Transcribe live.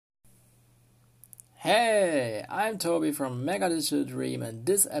Hey, I'm Toby from Mega Digital Dream, and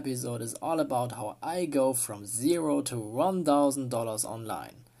this episode is all about how I go from $0 to $1,000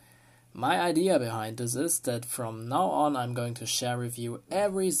 online. My idea behind this is that from now on I'm going to share with you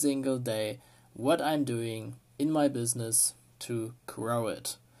every single day what I'm doing in my business to grow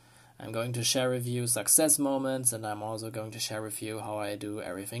it. I'm going to share with you success moments, and I'm also going to share with you how I do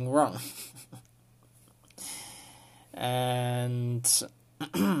everything wrong. And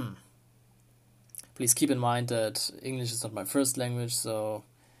please keep in mind that English is not my first language, so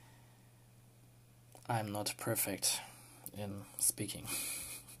I'm not perfect in speaking.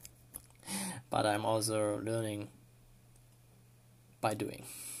 But I'm also learning by doing.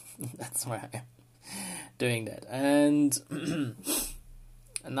 That's why I'm doing that. And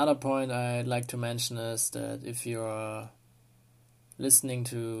another point I'd like to mention is that if you're listening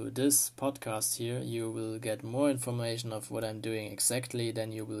to this podcast here, you will get more information of what I'm doing exactly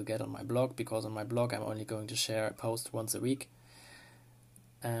than you will get on my blog, because on my blog I'm only going to share a post once a week.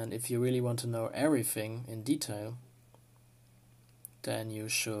 And if you really want to know everything in detail, then you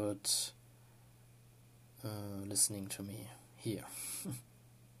should listening to me here.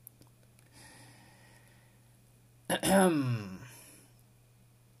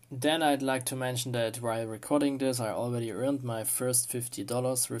 Then I'd like to mention that while recording this, I already earned my first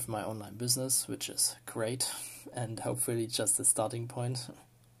 $50 with my online business, which is great, and hopefully just a starting point.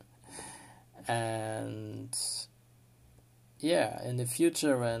 And yeah, in the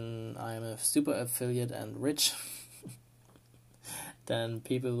future when I'm a super affiliate and rich, then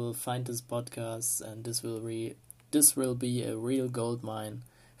people will find this podcast, and this will be a real gold mine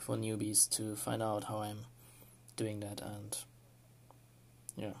for newbies to find out how I'm doing that. And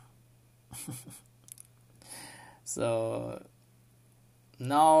yeah. So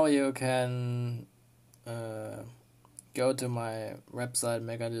now you can go to my website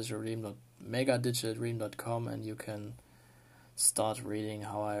megadigitalDream.com, and you can start reading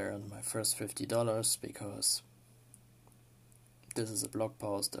how I earned my first $50, because this is a blog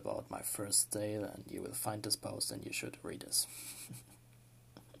post about my first sale, and you will find this post and you should read this.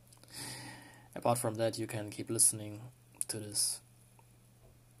 Apart from that, you can keep listening to this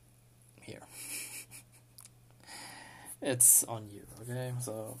here. It's on you, okay?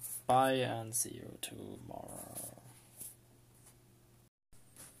 So bye and see you tomorrow.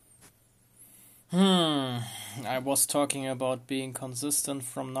 I was talking about being consistent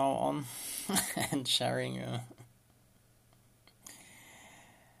from now on and sharing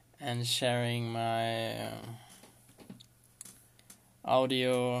my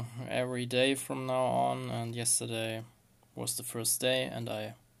audio every day from now on, and yesterday was the first day and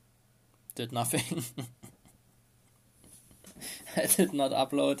I did nothing. I did not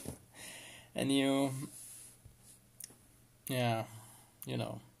upload a new,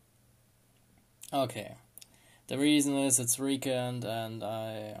 Okay, the reason is it's weekend and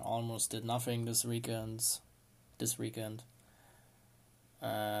I almost did nothing this weekend.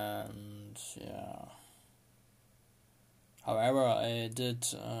 And yeah. However, I did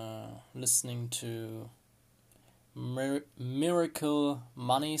listening to miracle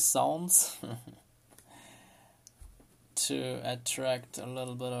money sounds to attract a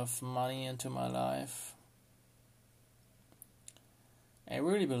little bit of money into my life. I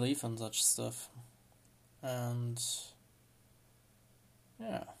really believe in such stuff, and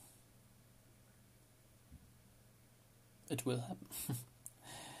yeah, it will happen.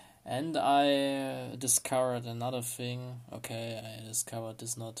 And I discovered another thing. Okay, I discovered it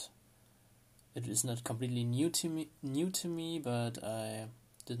is not completely new to me, but I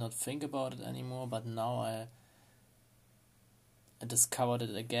did not think about it anymore. But now I discovered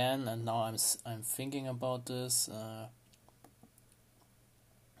it again, and now I'm thinking about this.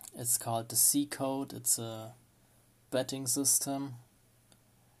 It's called the C Code. It's a betting system,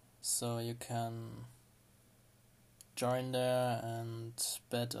 so you can join there and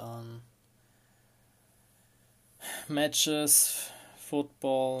bet on matches,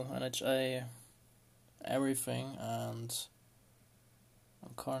 football, NHL, everything, and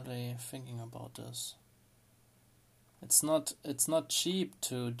I'm currently thinking about this. It's not cheap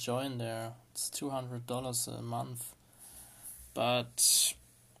to join there. It's $200 a month, but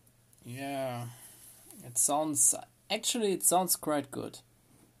yeah, it sounds quite good.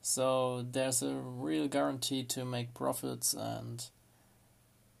 So there's a real guarantee to make profits, and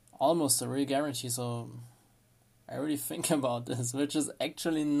almost a real guarantee. So I really think about this, which is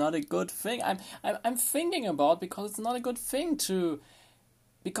actually not a good thing. I'm thinking about, because it's not a good thing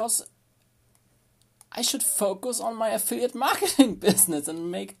because I should focus on my affiliate marketing business and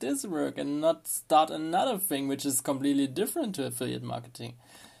make this work, and not start another thing which is completely different to affiliate marketing.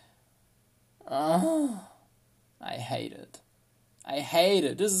 I hate it. I hate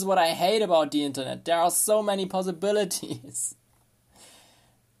it. This is what I hate about the internet. There are so many possibilities.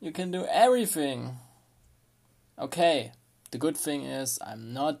 You can do everything. Okay, the good thing is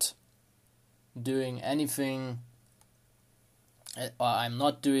I'm not doing anything, or I'm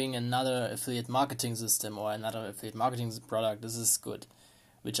not doing another affiliate marketing system or another affiliate marketing product. This is good,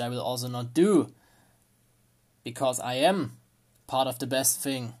 which I will also not do, because I am part of the best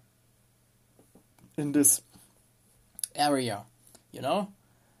thing in this area, you know?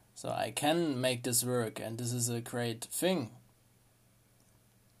 So I can make this work, and this is a great thing.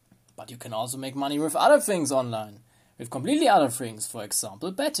 But you can also make money with other things online, with completely other things, for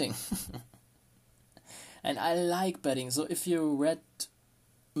example, betting. And I like betting, so if you read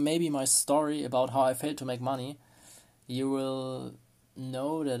maybe my story about how I failed to make money, you will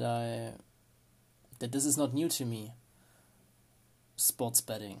know that this is not new to me. Sports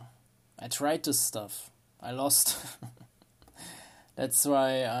betting. I tried this stuff. I lost. That's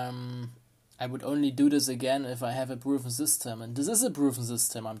why I would only do this again if I have a proven system. And this is a proven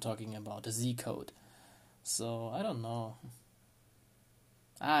system I'm talking about, the Z code. So, I don't know.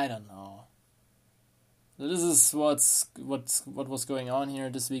 This is what was going on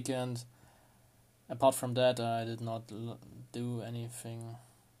here this weekend. Apart from that, I did not do anything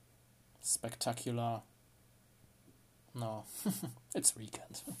spectacular. No, it's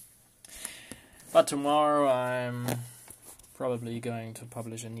weekend. But tomorrow I'm probably going to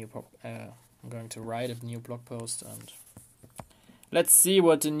publish I'm going to write a new blog post, and let's see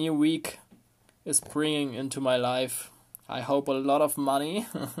what the new week is bringing into my life. I hope a lot of money.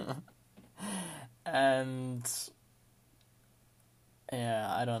 And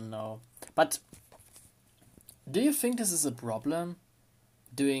yeah, I don't know. But do you think this is a problem?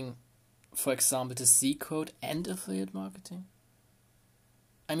 Doing, for example, the Z code and affiliate marketing?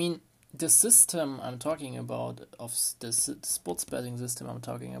 I mean, the system I'm talking about, of the sports betting system I'm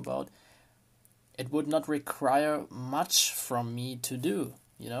talking about, it would not require much from me to do.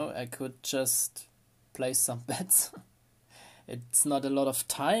 You know, I could just place some bets. It's not a lot of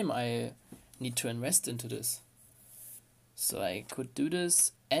time I need to invest into this. So I could do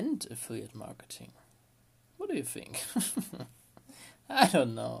this and affiliate marketing. What do you think? I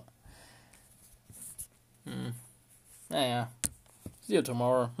don't know. Yeah. See you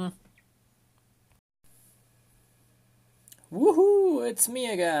tomorrow. Woohoo! It's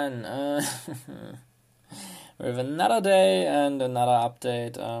me again. With another day and another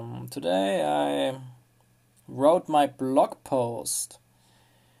update. Today I wrote my blog post.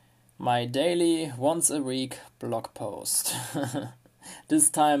 My daily, once a week blog post.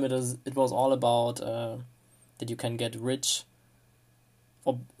 This time it was all about that you can get rich.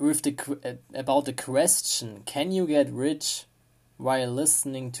 Or with about the question, can you get rich while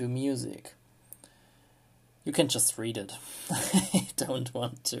listening to music? You can just read it. I don't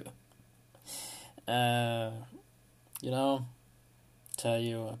want to. Tell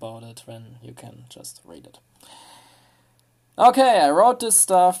you about it when you can just read it. Okay, I wrote this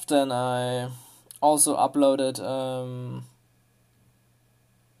stuff, then I also uploaded,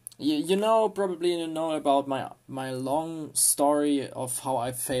 probably you know about my long story of how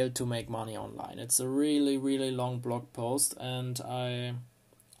I failed to make money online. It's a really, really long blog post, and I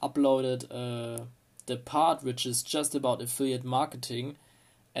uploaded the part which is just about affiliate marketing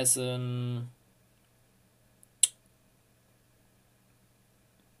as a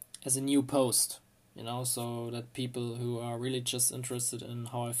new post. So that people who are really just interested in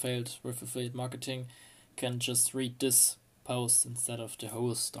how I failed with affiliate marketing can just read this post instead of the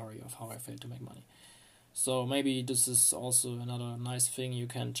whole story of how I failed to make money. So maybe this is also another nice thing you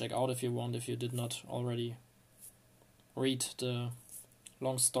can check out if you want, if you did not already read the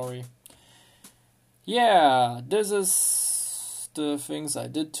long story. Yeah, this is the things I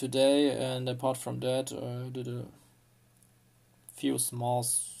did today, and apart from that, I did a few small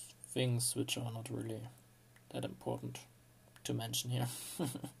things which are not really that important to mention here.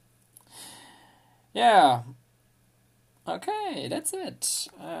 Yeah. Okay, that's it.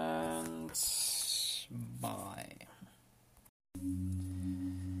 And bye.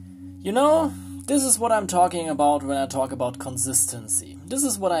 This is what I'm talking about when I talk about consistency. This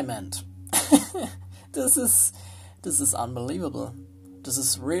is what I meant. This is unbelievable. This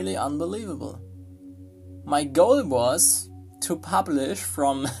is really unbelievable. My goal was to publish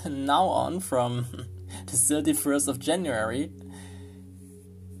from now on, from the 31st of January,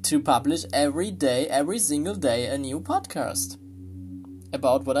 to publish every day, every single day, a new podcast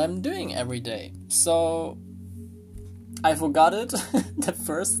about what I'm doing every day. So I forgot it the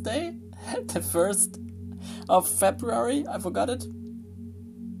first day, the 1st of February, I forgot it.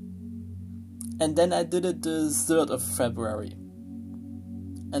 And then I did it the 3rd of February.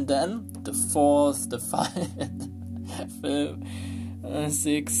 And then the 4th, the 5th, 5th,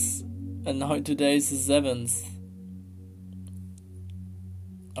 6th, and now today is the 7th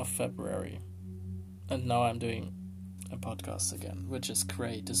of February. And now I'm doing a podcast again, which is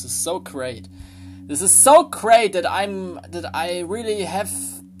great. This is so great. This is so great that I really have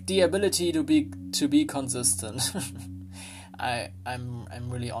the ability to be consistent. I'm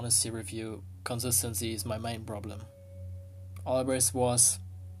really honest here with you. Consistency is my main problem. Always was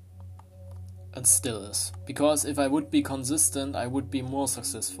and still is. Because if I would be consistent, I would be more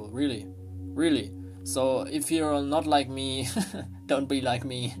successful. Really. Really. So if you're not like me, don't be like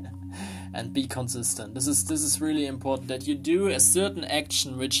me. And be consistent. This is really important, that you do a certain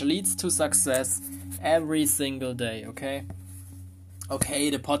action which leads to success every single day, okay? Okay,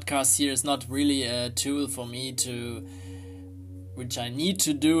 the podcast here is not really a tool for me which I need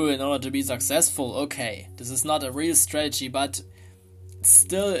to do in order to be successful. Okay, this is not a real strategy, but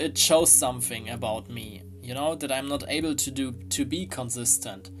still it shows something about me, that I'm not able to be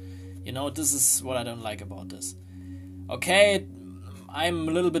consistent. This is what I don't like about this. Okay, I'm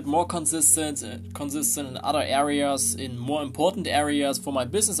a little bit more consistent in other areas, in more important areas for my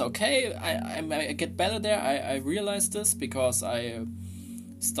business. Okay, I get better there. I realized this because I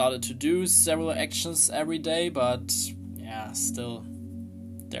started to do several actions every day, but yeah, still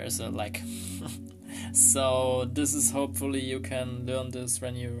there's a lack. So this is, hopefully you can learn this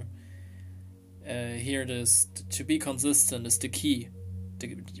when you hear this. To be consistent is the key,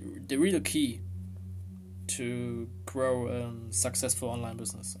 the real key to grow a successful online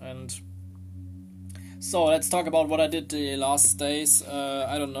business. And so let's talk about what I did the last days.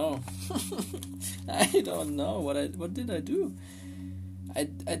 I don't know. I don't know what did I do. I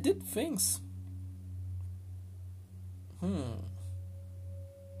did things.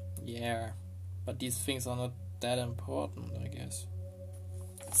 Yeah, but these things are not that important, I guess.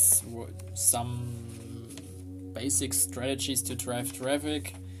 It's some basic strategies to drive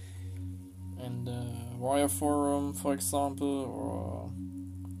traffic, and Warrior Forum, for example, or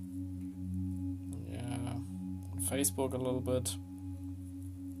Facebook a little bit.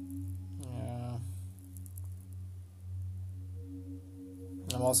 Yeah,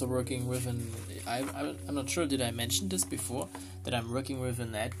 I'm also working with I'm not sure, did I mention this before, that I'm working with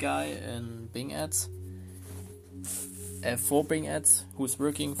an ad guy in Bing Ads, for Bing Ads, who's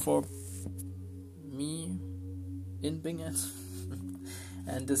working for me in Bing Ads.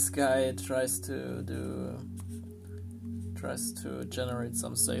 And this guy tries to generate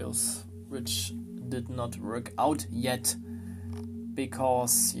some sales, which did not work out yet,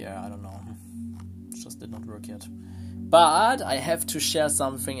 because I don't know, it just did not work yet. But I have to share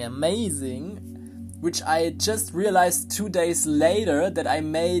something amazing, which I just realized 2 days later, that I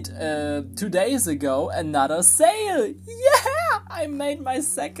made 2 days ago another sale. Yeah, I made my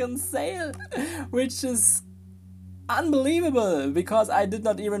second sale, which is unbelievable, because I did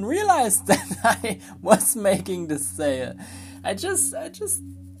not even realize that I was making this sale. I just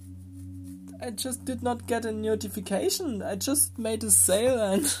did not get a notification. I just made a sale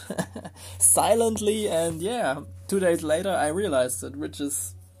and silently, and 2 days later I realized it, which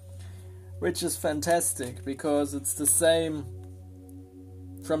is fantastic, because it's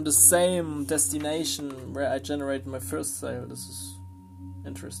from the same destination where I generated my first sale. This is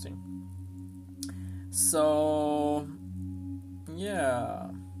interesting. So,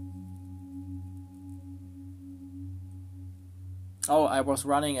 Oh, I was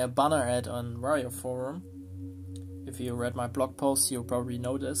running a banner ad on Warrior Forum. If you read my blog post, you probably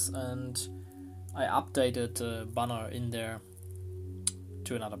know this. And I updated the banner in there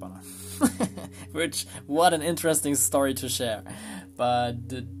to another banner. Which, what an interesting story to share. But,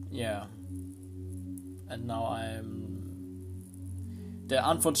 And now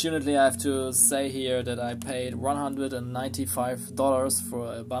unfortunately, I have to say here that I paid $195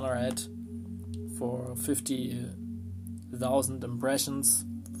 for a banner ad for 50,000 impressions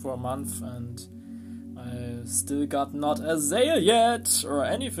for a month, and I still got not a sale yet or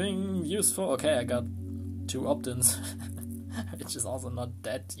anything useful. Okay, I got 2 opt-ins, which is also not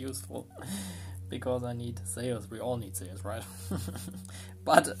that useful, because I need sales. We all need sales, right?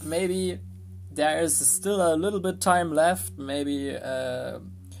 But maybe there is still a little bit time left. Maybe the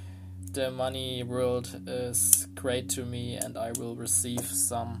money world is great to me and I will receive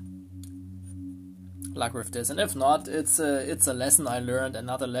some luck with this. And if not, it's a lesson I learned.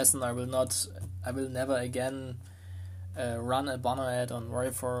 Another lesson. I will never again run a banner ad on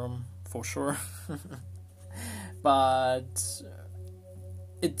Warrior Forum for sure. But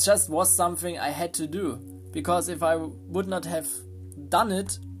it just was something I had to do, because if I would not have done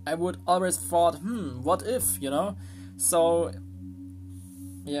it, I would always thought, what if, So,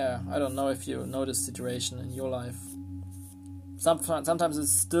 yeah, I don't know if you know this situation in your life. Sometimes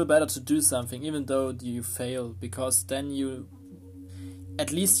it's still better to do something, even though you fail, because then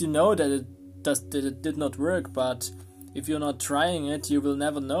at least you know that it did not work, but if you're not trying it, you will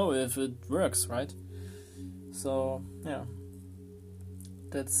never know if it works, right? So, yeah.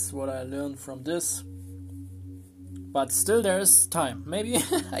 That's what I learned from this. But still there's time. Maybe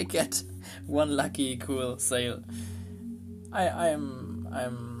I get one lucky cool sale. I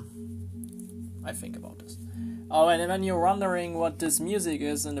think about this. Oh, and when you're wondering what this music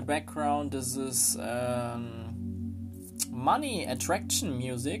is in the background, this is money attraction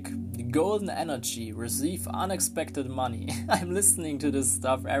music. Golden energy, receive unexpected money. I'm listening to this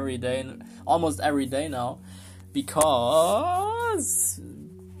stuff every day, almost every day now, because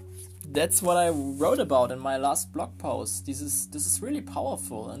that's what I wrote about in my last blog post. This is really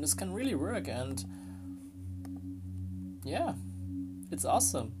powerful, and this can really work, and yeah, it's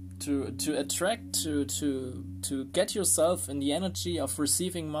awesome to attract, to get yourself in the energy of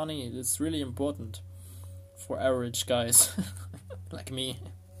receiving money. It's really important for average guys like me.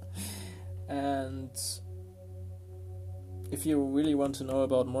 And if you really want to know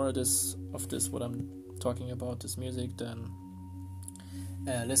about more of this what I'm talking about, this music, then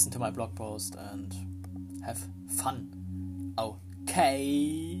listen to my blog post and have fun.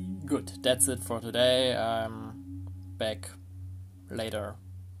 Okay, good. That's it for today. I'm back later,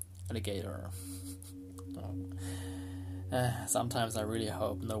 alligator. Sometimes I really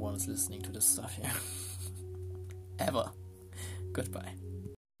hope no one's listening to this stuff here. Ever. Goodbye.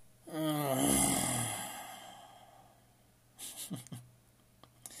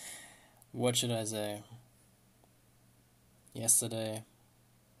 What should I say? Yesterday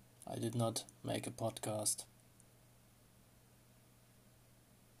I did not make a podcast.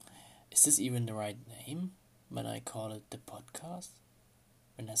 Is this even the right name when I call it the podcast?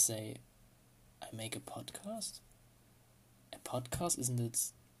 When I say I make a podcast? A podcast, isn't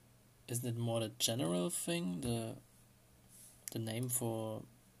it more the general thing, the name for,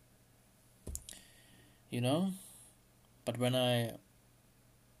 But when I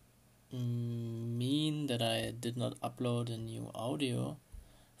mean that I did not upload a new audio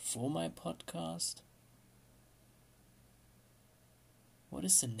for my podcast, what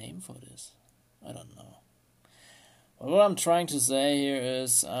is the name for this? I don't know. But what I'm trying to say here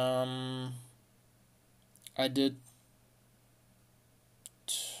is I did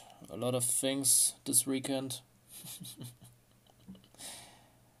a lot of things this weekend,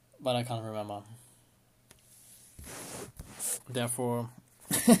 but I can't remember. Therefore,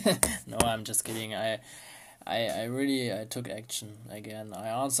 no, I'm just kidding. I really took action again. I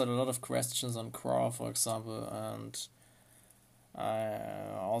answered a lot of questions on Quora, for example, and I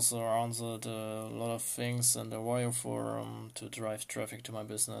also answered a lot of things in the Warrior forum to drive traffic to my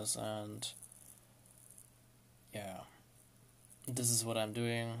business, and yeah, this is what I'm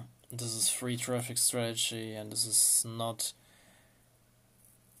doing. This is free traffic strategy, and this is not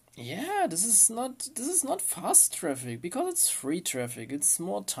fast traffic, because it's free traffic. It's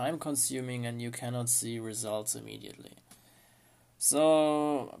more time consuming and you cannot see results immediately.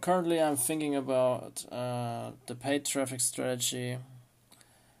 So currently I'm thinking about the paid traffic strategy,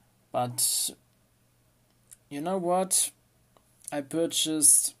 but you know what? I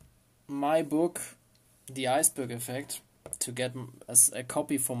purchased my book, The Iceberg Effect, to get a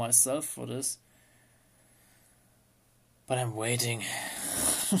copy for myself for this, but I'm waiting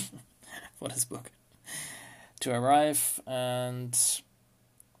for this book to arrive, and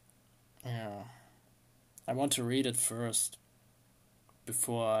yeah, I want to read it first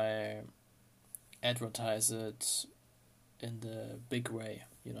before I advertise it in the big way,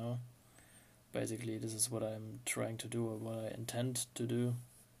 Basically, this is what I'm trying to do, or what I intend to do,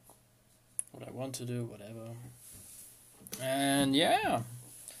 what I want to do, whatever. And yeah,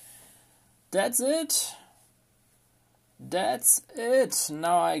 that's it.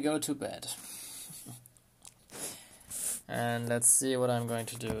 Now I go to bed. And let's see what I'm going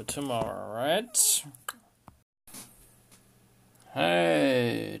to do tomorrow, right?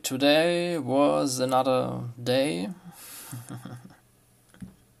 Hey, today was another day.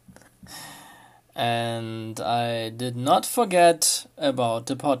 And I did not forget about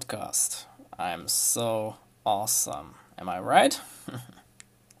the podcast. I'm so awesome. Am I right?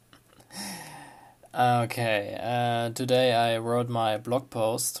 Okay, today I wrote my blog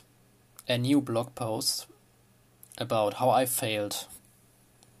post, a new blog post, about how I failed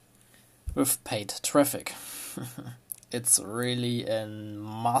with paid traffic. It's really a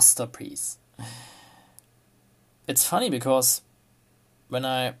masterpiece. It's funny because when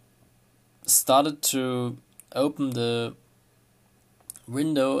I started to open the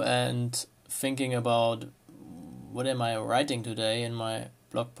window and thinking about what am I writing today in my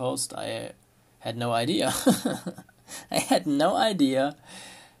blog post, I had no idea. I had no idea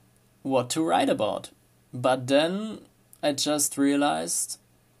what to write about. But then I just realized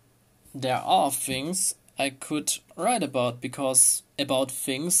there are things I could write about, because about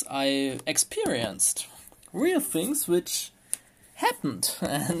things I experienced. Real things which happened.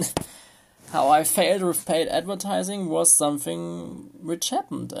 And how I failed with paid advertising was something which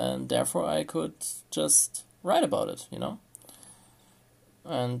happened, and therefore I could just write about it,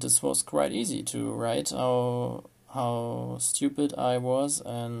 And this was quite easy to write how stupid I was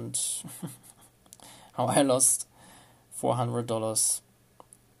and how I lost $400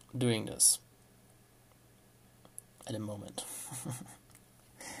 doing this at the moment.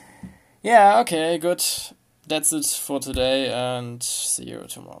 Yeah, okay, good. That's it for today, and see you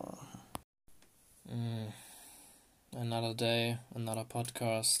tomorrow. Another day, another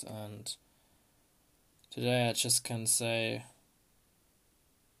podcast, and today I just can say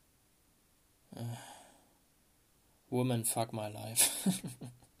women fuck my life.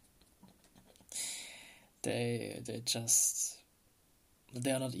 They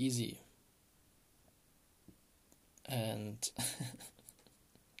are not easy. And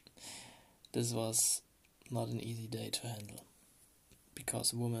this was not an easy day to handle,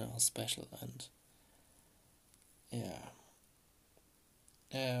 because women are special, and yeah,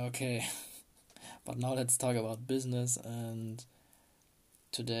 okay. But now let's talk about business. And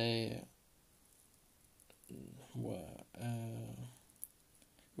today we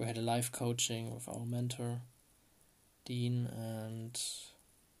had a live coaching with our mentor Dean, and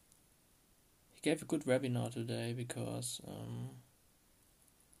he gave a good webinar today, because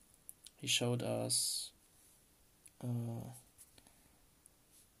he showed us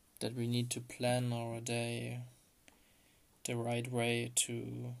that we need to plan our day the right way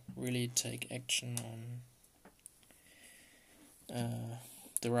to really take action on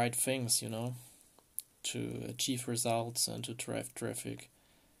the right things, to achieve results and to drive traffic,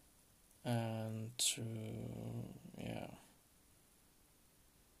 and to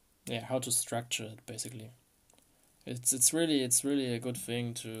how to structure it, basically. It's really a good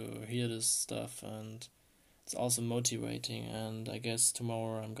thing to hear this stuff, and it's also motivating. And I guess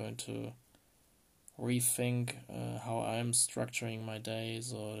tomorrow I'm going to rethink how I'm structuring my day,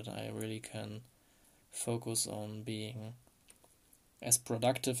 so that I really can focus on being as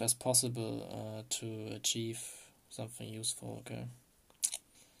productive as possible to achieve something useful. Okay,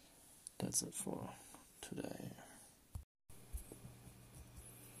 that's it for today.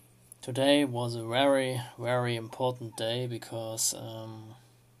 Today was a very, very important day, because I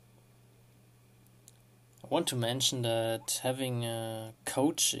want to mention that having a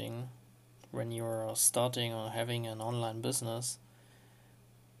coaching when you're starting or having an online business,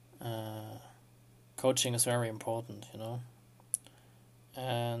 coaching is very important,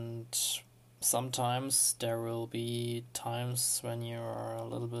 And sometimes there will be times when you're a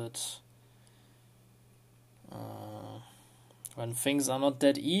little bit when things are not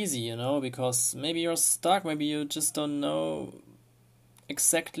that easy, because maybe you're stuck, maybe you just don't know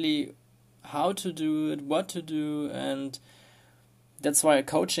exactly how to do it, what to do, and that's why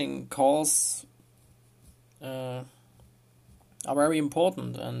coaching calls are very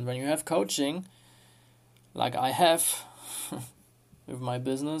important. And when you have coaching, like I have with my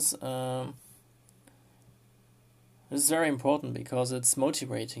business, it's very important, because it's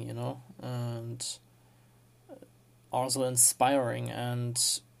motivating, and also inspiring. And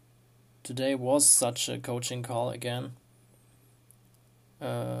today was such a coaching call again.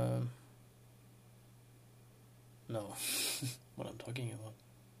 No, what I'm talking about.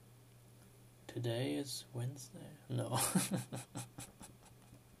 Today is Wednesday? No.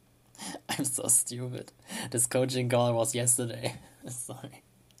 I'm so stupid. This coaching call was yesterday. Sorry.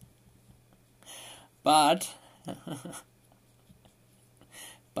 But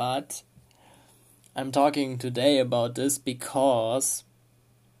I'm talking today about this because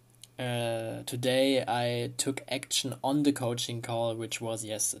today I took action on the coaching call, which was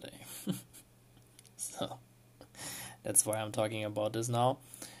yesterday. So that's why I'm talking about this now.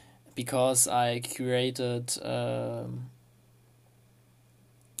 Because I created a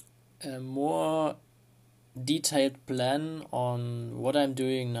more detailed plan on what I'm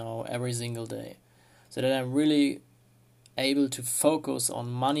doing now every single day, so that I'm really able to focus on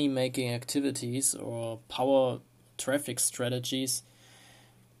money-making activities or power traffic strategies.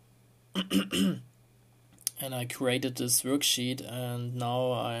 And I created this worksheet, and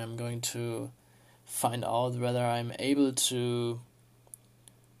now I am going to find out whether I'm able to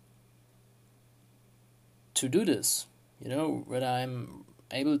to do this, whether I'm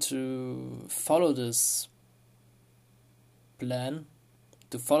able to follow this plan,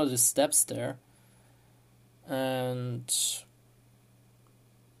 to follow the steps there, and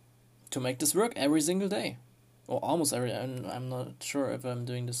to make this work every single day, or almost every. I'm not sure if I'm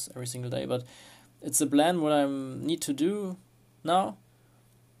doing this every single day, but it's a plan what I need to do now,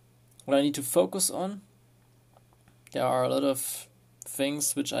 what I need to focus on. There are a lot of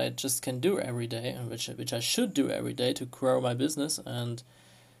things which I just can do every day, and which I should do every day to grow my business, and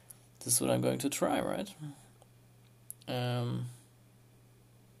this is what I'm going to try, right? And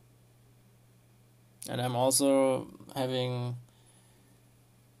I'm also having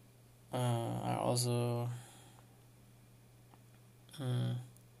I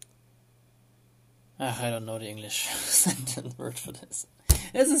don't know the English sentence word for this.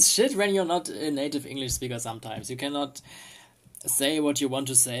 This is shit when you're not a native English speaker sometimes. You cannot say what you want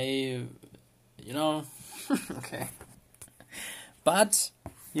to say, Okay. But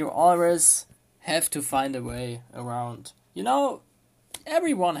you always have to find a way around.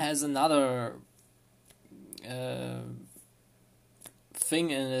 Everyone has another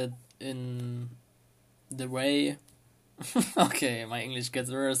thing in the way. Okay, my English gets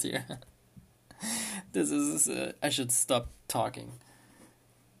worse here. This is I should stop talking.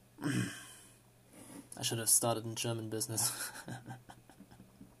 I should have started in German business.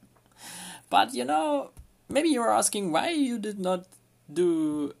 But maybe you're asking why you did not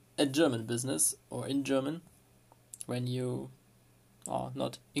do a German business or in German when you are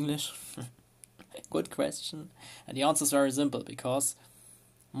not English. Good question. And the answer is very simple, because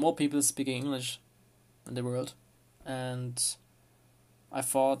more people speaking English in the world, and I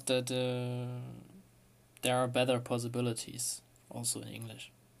thought that there are better possibilities also in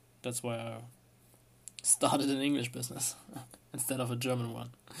English. That's why I started an English business instead of a German one.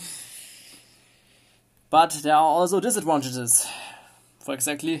 But there are also disadvantages for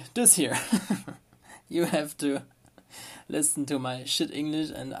exactly this here. You have to listen to my shit English,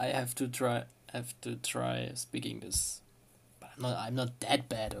 and I have to try speaking this. But I'm not that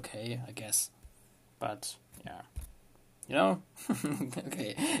bad, okay, I guess. But yeah.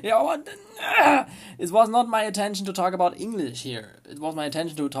 Okay. What? It was not my intention to talk about English here. It was my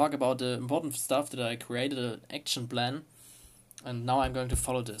intention to talk about the important stuff that I created an action plan, and now I'm going to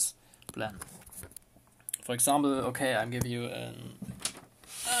follow this plan. For example, okay, I'm giving you an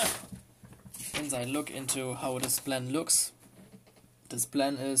inside look into how this plan looks. This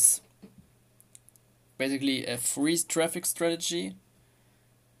plan is basically a free traffic strategy,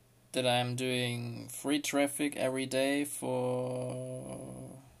 that I'm doing free traffic every day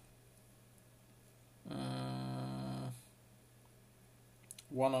for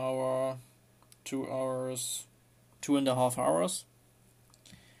 1 hour, 2 hours, 2.5 hours.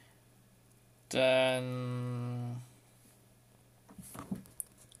 Then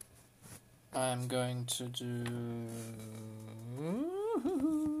I'm going to do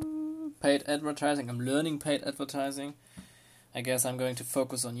paid advertising. I'm learning paid advertising. I guess I'm going to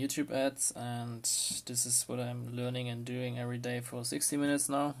focus on YouTube ads, and this is what I'm learning and doing every day for 60 minutes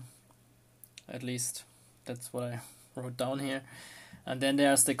now. At least that's what I wrote down here. And then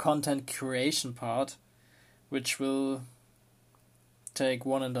there's the content creation part, which will take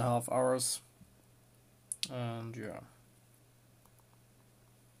 1.5 hours. And yeah.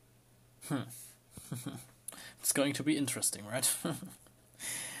 It's going to be interesting, right?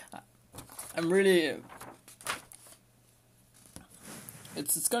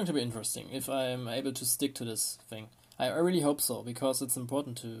 It's going to be interesting if I'm able to stick to this thing. I really hope so, because it's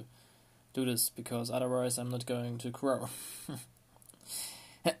important to do this, because otherwise I'm not going to grow.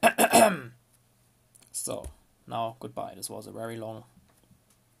 So, now goodbye. This was a very long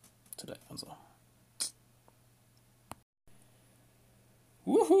today also.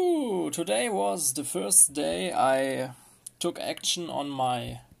 Woohoo! Today was the first day I took action on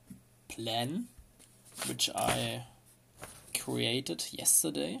my plan, which I created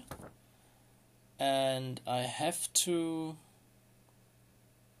yesterday, and I have to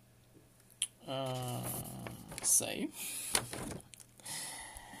say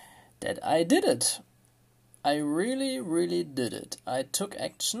that I did it. I really, really did it. I took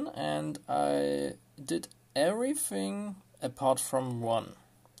action, and I did everything apart from one.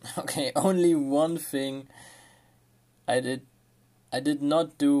 Okay, only one thing I did. I did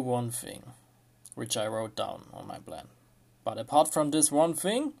not do one thing, which I wrote down on my plan. But apart from this one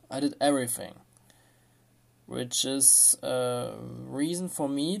thing, I did everything, which is a reason for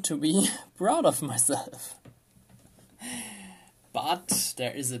me to be proud of myself. But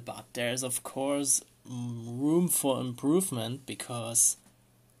there is a but. There is, of course, room for improvement, because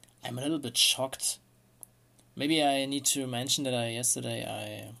I'm a little bit shocked maybe I need to mention that yesterday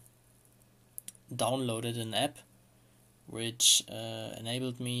I downloaded an app which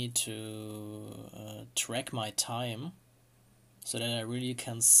enabled me to track my time, so that I really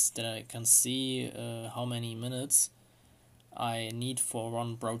can see how many minutes I need for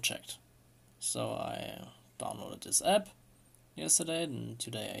one project. So I downloaded this app yesterday, and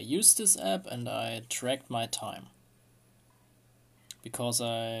today I used this app and I tracked my time, because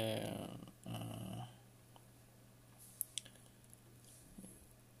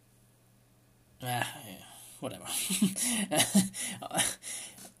whatever.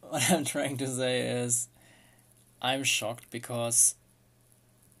 What I'm trying to say is, I'm shocked because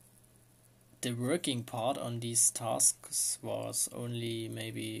the working part on these tasks was only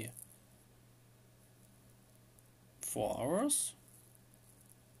maybe 4 hours,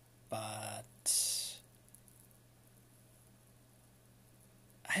 but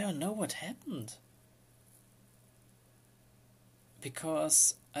I don't know what happened,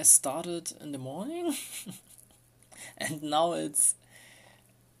 because I started in the morning and now it's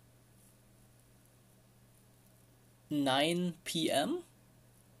 9 p.m.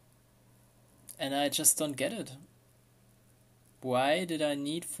 and I just don't get it. Why did I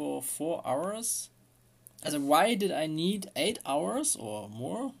need for 4 hours? Why did I need 8 hours or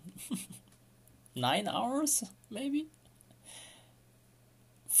more? 9 hours, maybe?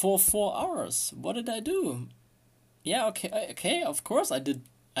 For 4 hours, what did I do? Yeah, okay, of course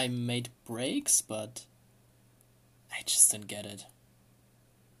I made breaks, but I just didn't get it.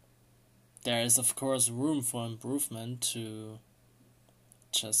 There is, of course, room for improvement to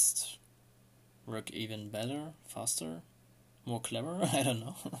just work even better, faster, more clever, I don't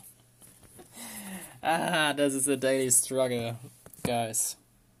know. This is a daily struggle, guys.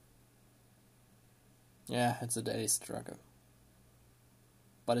 Yeah, it's a daily struggle.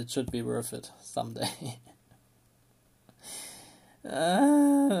 But it should be worth it someday.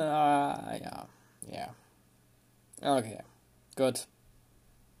 Yeah. Okay, good.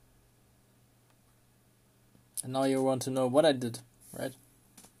 And now you want to know what I did, right?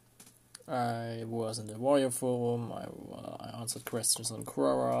 I was in the Warrior Forum, I answered questions on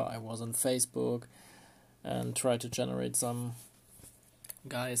Quora, I was on Facebook, and tried to generate some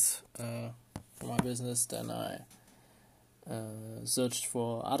guys for my business. Then I searched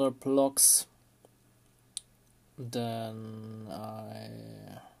for other blogs. Then I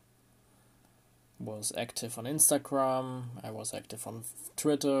was active on Instagram, I was active on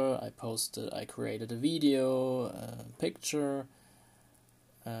Twitter, I created a video, a picture,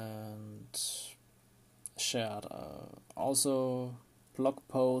 and shared also blog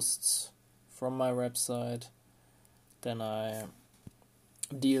posts from my website. Then I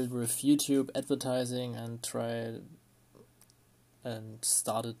dealt with YouTube advertising and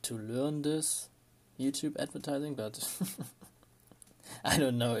started to learn this YouTube advertising, but I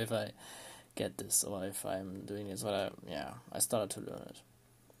don't know if I get this or if I'm doing this, but I started to learn it.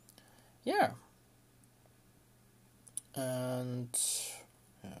 Yeah. And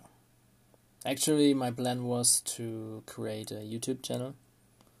actually my plan was to create a YouTube channel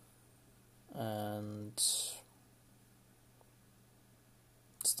and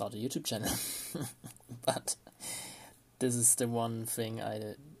start a YouTube channel. But this is the one thing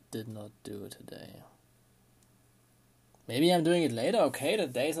I did not do today. Maybe I'm doing it later. Okay, the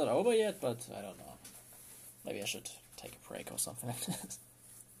day's not over yet, but I don't know. Maybe I should take a break or something like this.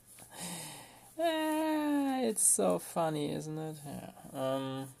 It's so funny, isn't it?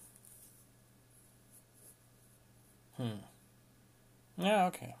 Yeah. Yeah,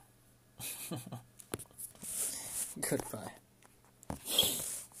 okay. Goodbye.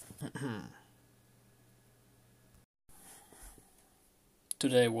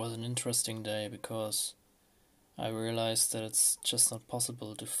 Today was an interesting day because I realized that it's just not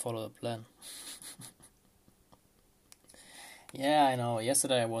possible to follow a plan. Yeah, I know.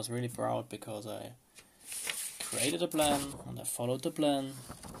 Yesterday I was really proud because I created a plan and I followed the plan,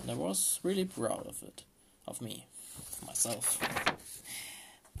 and I was really proud of it, of me, of myself.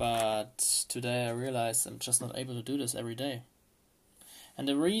 But today I realized I'm just not able to do this every day. And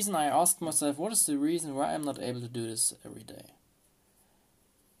the reason, I asked myself, what is the reason why I'm not able to do this every day?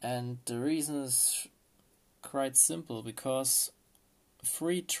 And the reason is quite simple, because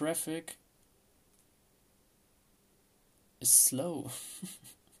free traffic is slow.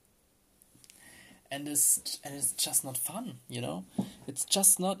 and it's just not fun, you know? It's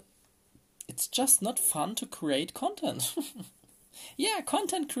just not fun to create content. Yeah,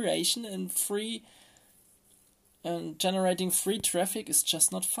 content creation and generating free traffic is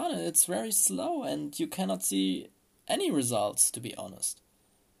just not fun. It's very slow and you cannot see any results, to be honest.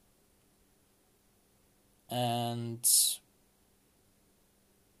 and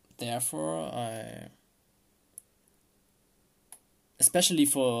therefore especially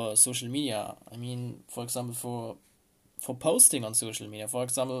for social media, I mean, for example, for posting on social media, for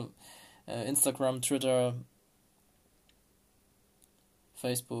example, Instagram, Twitter,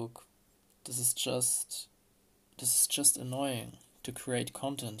 Facebook, this is just annoying to create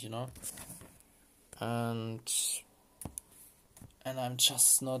content, and I'm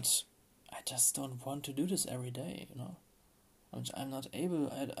just not, I just don't want to do this every day, I'm not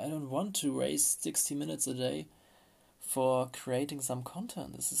able, I don't want to waste 60 minutes a day for creating some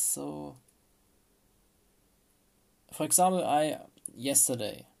content. This is so... For example,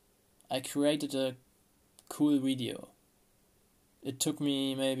 yesterday I created a cool video. It took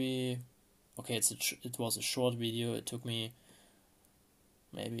me maybe... Okay, it was a short video. It took me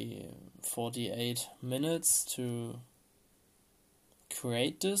maybe 48 minutes to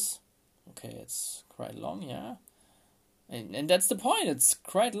create this. Okay, it's quite long, yeah. And that's the point, it's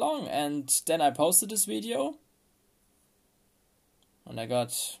quite long. And then I posted this video. And I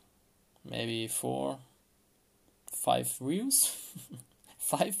got maybe 4-5 views.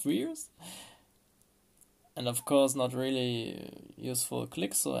 5 views. And of course not really useful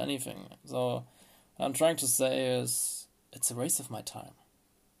clicks or anything. So what I'm trying to say is it's a waste of my time.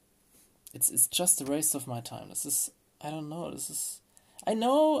 It's just a waste of my time. This is, I don't know,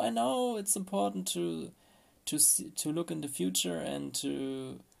 I know it's important to look in the future and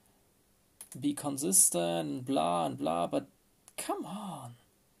to be consistent and blah, but come on.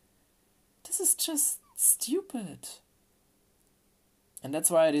 This is just stupid. And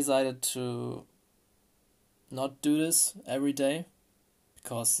that's why I decided to not do this every day,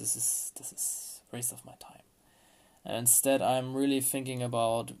 because this is a waste of my time. And instead I'm really thinking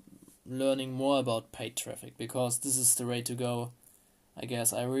about learning more about paid traffic, because this is the way to go. I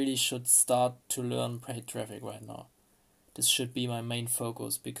guess I really should start to learn paid traffic right now. This should be my main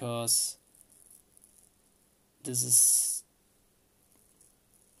focus, because this is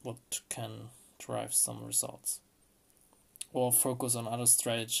what can drive some results. Or focus on other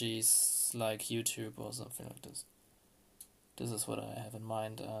strategies like YouTube or something like this. This is what I have in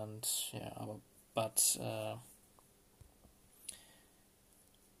mind, and yeah, but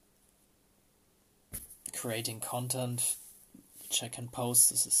creating content which I can post,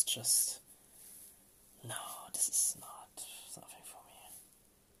 this is just... No, this is not something for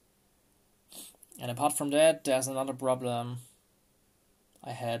me. And apart from that, there's another problem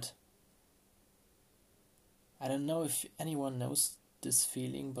I had. I don't know if anyone knows this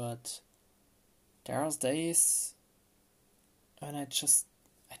feeling, but there are days when I just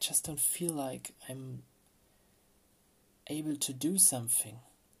don't feel like I'm able to do something.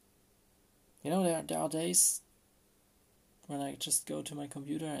 There are days when I just go to my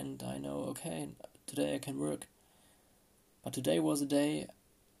computer and I know, okay, today I can work. But today was a day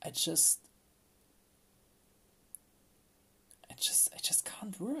I just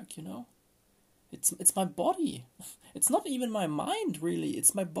can't work, It's my body. It's not even my mind, really.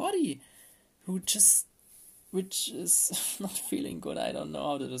 It's my body which is not feeling good. I don't know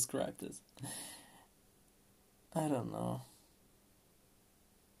how to describe this. I don't know.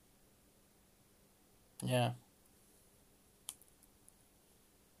 Yeah.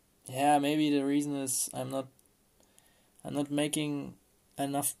 Yeah, maybe the reason is I'm not making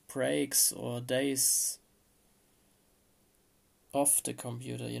enough breaks or days off the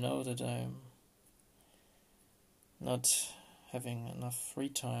computer, that I'm not having enough free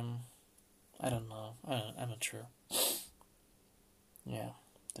time. I don't know. I'm not sure. Yeah,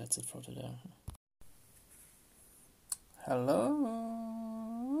 that's it for today. Hello.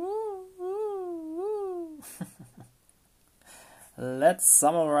 Let's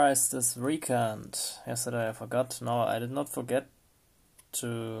summarize this weekend. Yesterday I forgot. No, I did not forget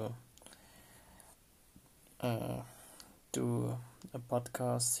to do a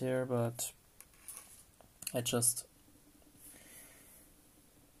podcast here, but I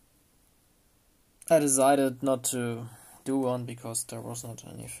decided not to do one because there was not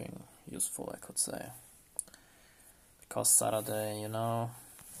anything useful, I could say. Because Saturday,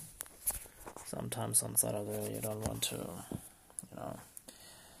 sometimes on Saturday you don't want to,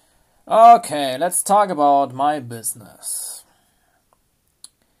 Okay, let's talk about my business.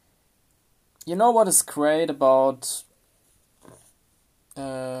 You know what is great about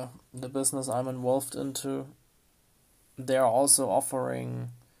the business I'm involved into? They're also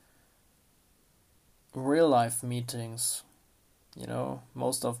offering real life meetings.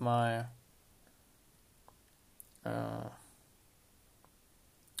 Most of my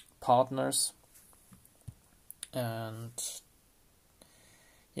partners and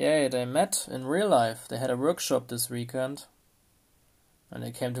Yeah, they met in real life. They had a workshop this weekend, and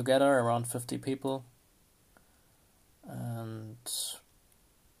they came together, around 50 people, and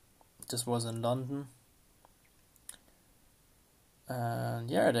this was in London.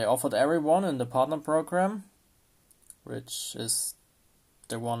 And yeah, they offered everyone in the partner program, which is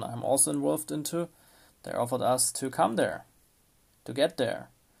the one I'm also involved into. They offered us to come there, to get there,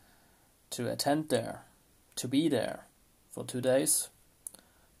 to attend there, to be there for 2 days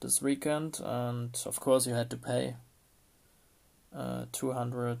this weekend, and of course you had to pay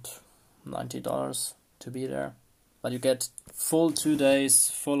 $290 to be there. But you get full 2 days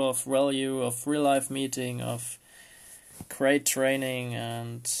full of value, of real life meeting, of great training,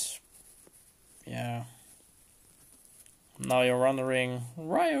 and yeah. Now you're wondering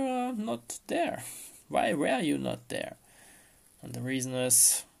why you are not there. Why were you not there? And the reason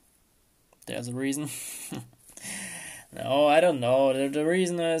is, there's a reason. No, I don't know. The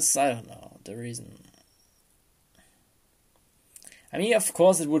reason is, I don't know. The reason. I mean, of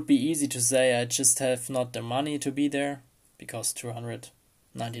course, it would be easy to say I just have not the money to be there, because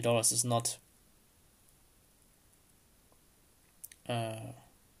 $290 is not I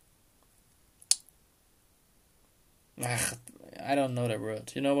don't know the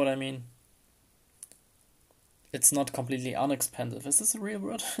word. You know what I mean? It's not completely inexpensive. Is this a real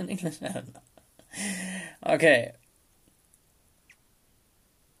word in English? I don't know. Okay.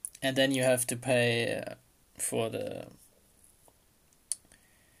 And then you have to pay for the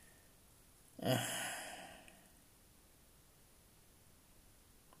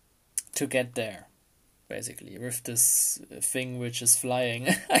to get there, basically, with this thing which is flying.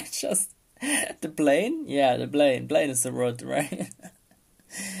 The plane? Yeah, the plane. Plane is the word, right?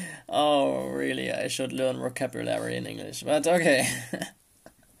 Oh, really? I should learn vocabulary in English, but okay.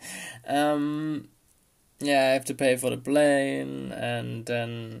 Yeah, I have to pay for the plane and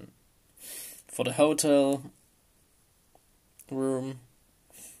then for the hotel room,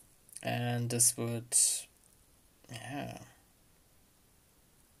 and this would, yeah.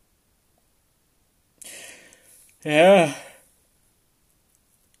 Yeah.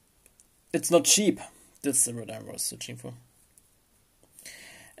 It's not cheap. That's the word I was searching for.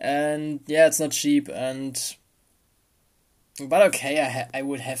 And yeah, it's not cheap, but okay, I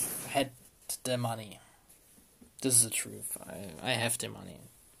would have had the money. This is the truth. I have the money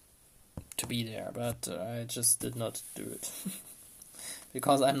to be there, but I just did not do it.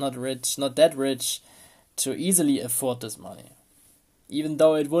 Because I'm not rich, not that rich, to easily afford this money. Even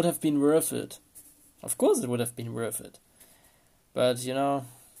though it would have been worth it. Of course it would have been worth it. But, you know,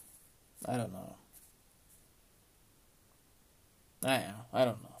 I don't know. I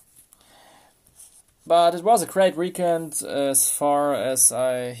don't know. But it was a great weekend as far as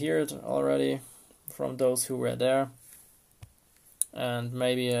I hear it already from those who were there. And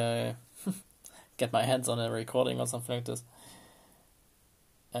maybe get my hands on a recording or something like this.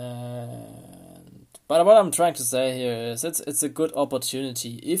 But what I'm trying to say here is it's a good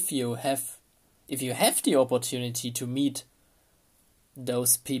opportunity if you have the opportunity to meet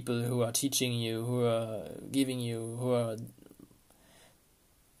those people who are teaching you, who are giving you, who are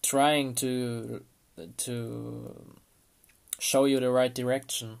trying to show you the right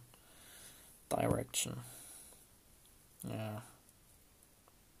direction. Yeah.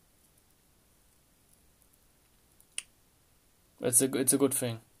 It's a good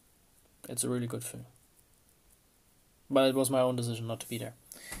thing. It's a really good thing. But it was my own decision not to be there.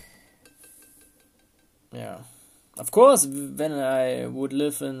 Yeah. Of course, when I would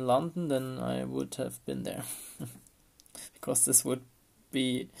live in London, then I would have been there. Because this would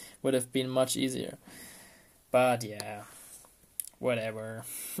have been much easier. But yeah, whatever.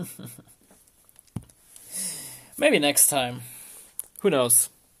 Maybe next time. Who knows?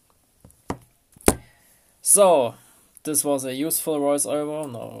 So, this was a useful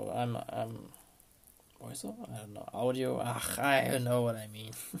voiceover. No, I'm voiceover? I don't know. Audio? I don't know what I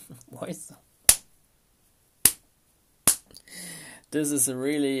mean. Voiceover. This is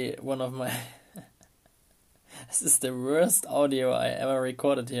really one of my... This is the worst audio I ever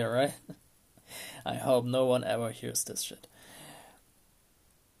recorded here, right? I hope no one ever hears this shit.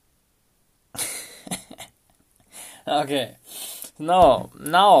 Okay. Now,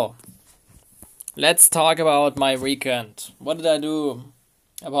 let's talk about my weekend. What did I do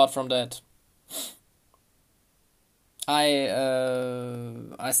apart from that? I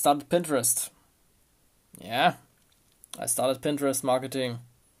started Pinterest. Yeah. I started Pinterest marketing.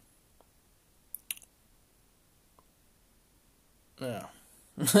 Yeah.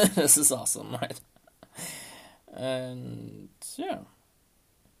 This is awesome, right? And yeah.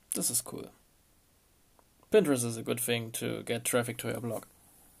 This is cool. Pinterest is a good thing to get traffic to your blog.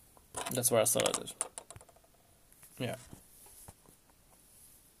 That's where I started it. Yeah.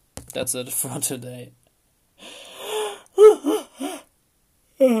 That's it for today.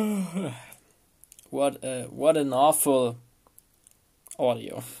 What an awful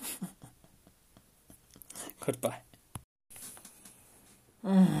audio. Goodbye.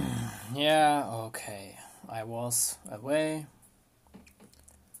 Yeah, okay. I was away.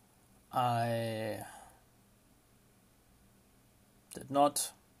 I did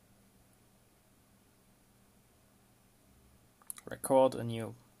not record a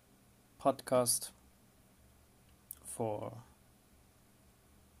new podcast for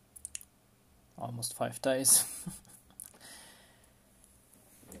almost 5 days.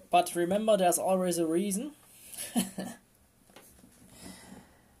 But remember, there's always a reason.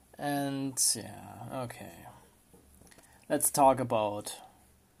 And yeah, okay. Let's talk about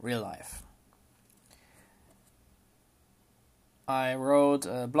real life. I wrote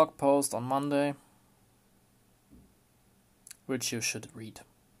a blog post on Monday, which you should read.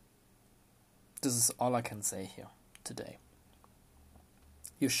 This is all I can say here today.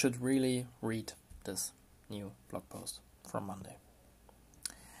 You should really read this new blog post from Monday.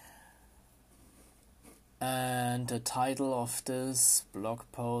 And the title of this blog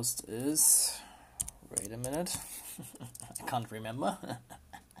post is... Wait a minute. I can't remember.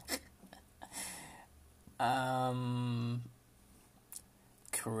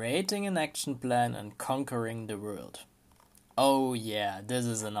 Creating an action plan and conquering the world. Oh yeah, this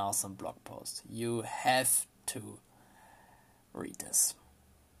is an awesome blog post. You have to read this.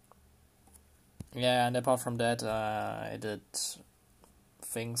 Yeah, and apart from that, I did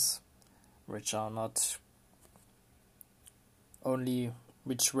things which were not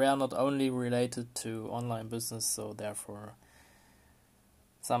only related to online business, so therefore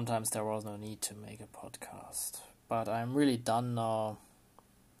sometimes there was no need to make a podcast. But I'm really done now.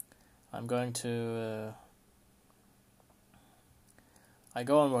 I'm going to I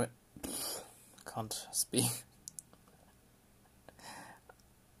go on can't speak.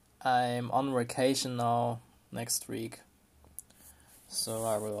 I'm on vacation now next week, so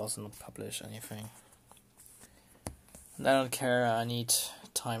I will also not publish anything. And I don't care, I need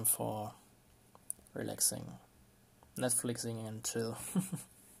time for relaxing, Netflixing and chill.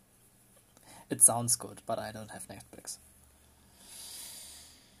 It sounds good, but I don't have Netflix.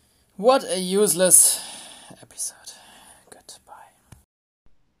 What a useless episode. Goodbye.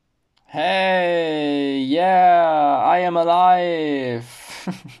 Hey, yeah, I am alive.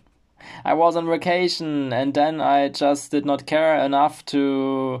 I was on vacation and then I just did not care enough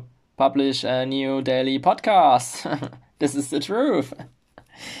to publish a new daily podcast. This is the truth.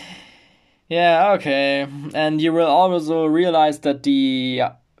 Yeah, okay. And you will also realize that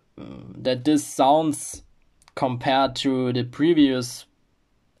that this sounds, compared to the previous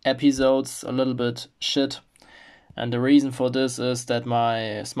episodes, a little bit shit. And the reason for this is that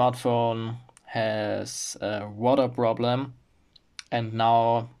my smartphone has a water problem and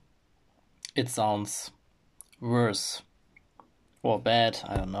now it sounds worse or bad.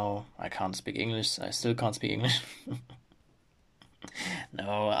 I don't know. I can't speak English. I still can't speak English.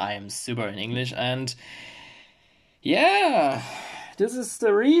 No, I am super in English, and yeah, this is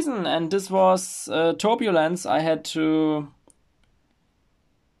the reason. And this was turbulence I had to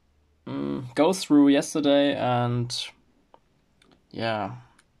go through yesterday, and yeah,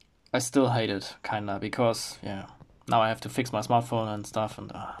 I still hate it kinda, because yeah, now I have to fix my smartphone and stuff,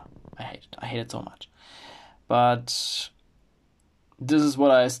 and I hate it so much. But this is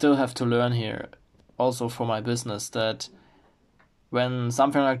what I still have to learn here, also for my business, that when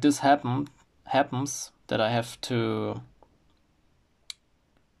something like this happens, that I have to,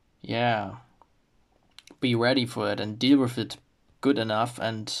 yeah, be ready for it and deal with it good enough.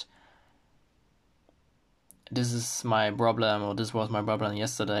 And this is my problem, or this was my problem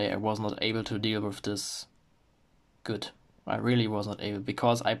yesterday. I was not able to deal with this good. I really was not able,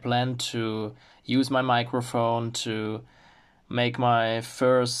 because I planned to use my microphone to make my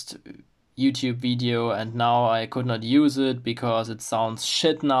first YouTube video, and now I could not use it because it sounds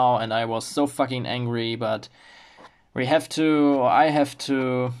shit now, and I was so fucking angry. But I have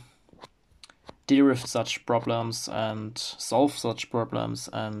to deal with such problems and solve such problems,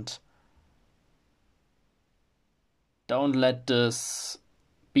 and don't let this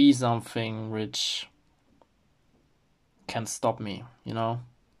be something which can stop me, you know?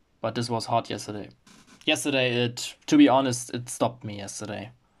 But this was hard yesterday. To be honest, it stopped me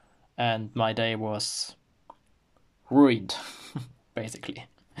yesterday. And my day was ruined, basically,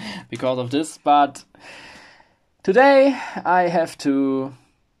 because of this. But today I have to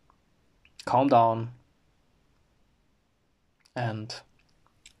calm down and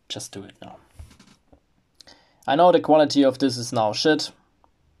just do it now. I know the quality of this is now shit.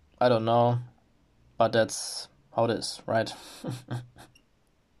 I don't know. But that's how it is, right?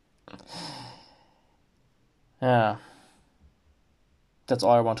 Yeah. That's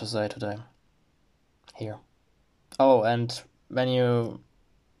all I want to say today. Here. Oh, and when you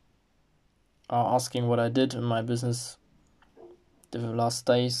are asking what I did in my business the last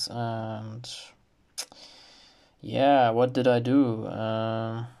days, and yeah, what did I do?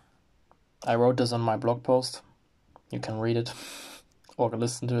 I wrote this on my blog post. You can read it or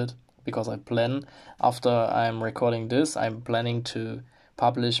listen to it, because I plan, after I'm recording this, I'm planning to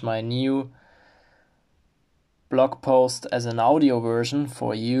publish my new blog post as an audio version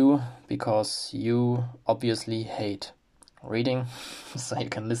for you, because you obviously hate reading, so you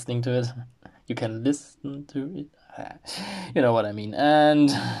can listen to it. You can listen to it. You know what I mean.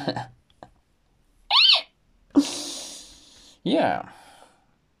 And yeah,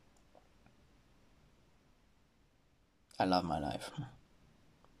 I love my life.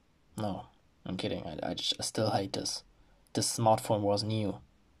 No, I'm kidding. I still hate this. This smartphone was new,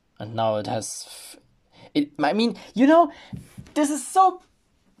 and now it has. I mean, this is so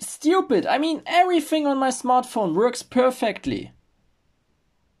stupid. I mean, everything on my smartphone works perfectly,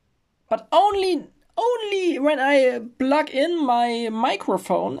 but only when I plug in my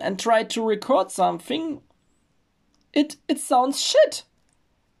microphone and try to record something, it sounds shit.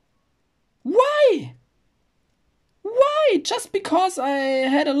 Why? Just because I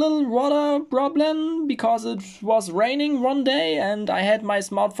had a little water problem because it was raining one day and I had my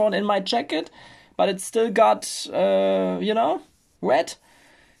smartphone in my jacket, but it still got, wet.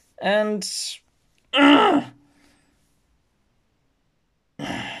 And yeah,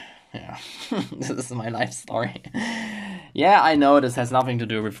 this is my life story. Yeah, I know this has nothing to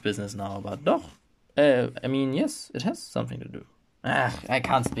do with business now, but no. I mean, yes, it has something to do. I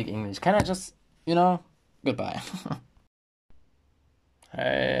can't speak English. Can I just, goodbye.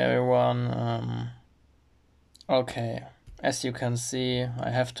 Hey everyone. Okay, as you can see, I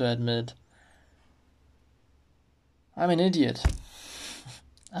have to admit, I'm an idiot.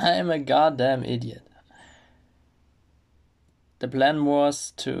 I'm a goddamn idiot. The plan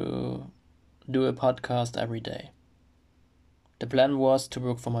was to do a podcast every day. The plan was to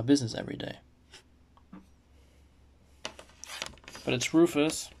work for my business every day. But the truth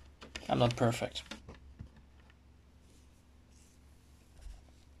is, I'm not perfect.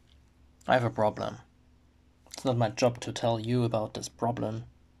 I have a problem. It's not my job to tell you about this problem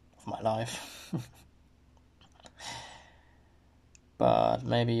of my life. But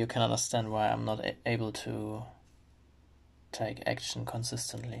maybe you can understand why I'm not able to take action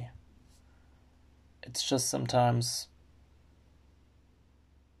consistently. It's just sometimes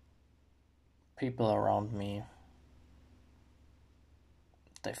people around me,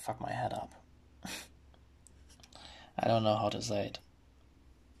 they fuck my head up. I don't know how to say it,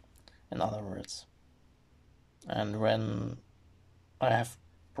 in other words. And when I have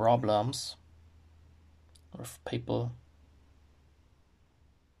problems with people,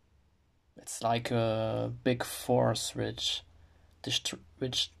 it's like a big force which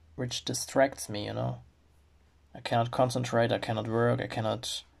distracts me, I cannot concentrate, I cannot work, I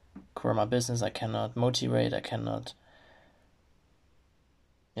cannot grow my business, I cannot motivate, I cannot,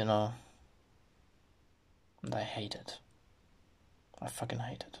 and I hate it. I fucking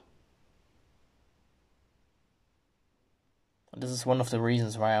hate it. And this is one of the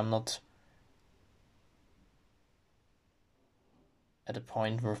reasons why I'm not at a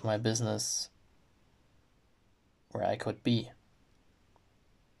point with my business where I could be.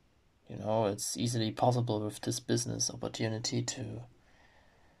 It's easily possible with this business opportunity to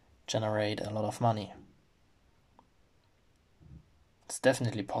generate a lot of money. It's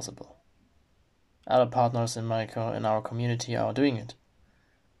definitely possible. Other partners in our community are doing it.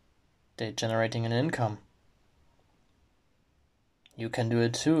 They're generating an income. You can do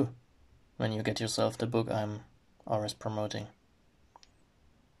it too when you get yourself the book I'm always promoting.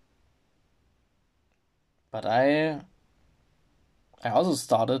 But I also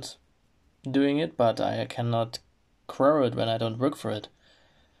started doing it, but I cannot grow it when I don't work for it.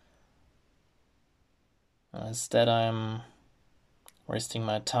 Instead, I'm wasting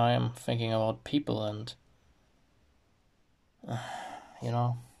my time thinking about people and,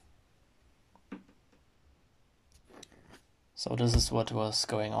 So this is what was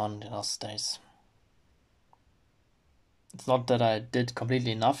going on the last days. It's not that I did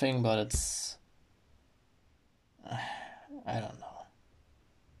completely nothing, but it's... I don't know.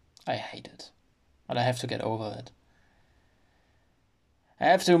 I hate it. But I have to get over it. I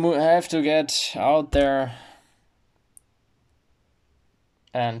have to get out there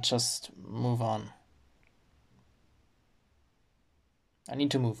and just move on. I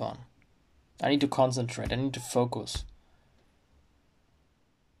need to move on. I need to concentrate. I need to focus.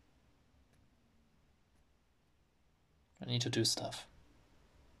 I need to do stuff.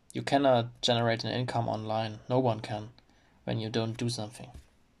 You cannot generate an income online. No one can when you don't do something.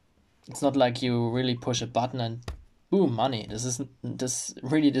 It's not like you really push a button and boom, money. This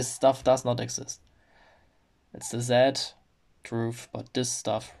stuff does not exist. It's the sad truth, but this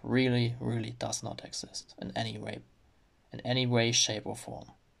stuff really, really does not exist in any way, shape or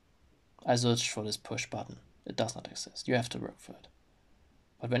form. I searched for this push button. It does not exist. You have to work for it.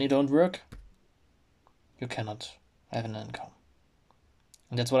 But when you don't work, you cannot have an income.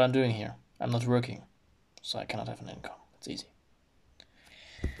 And that's what I'm doing here. I'm not working, so I cannot have an income. It's easy.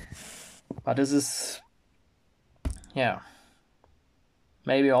 But this is,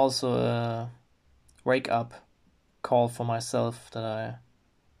 maybe also a wake-up call for myself that I,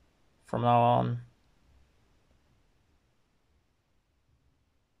 from now on,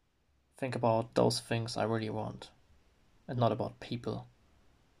 think about those things I really want, and not about people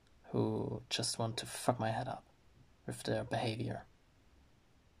who just want to fuck my head up with their behavior.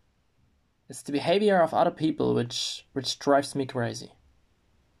 It's the behavior of other people which drives me crazy.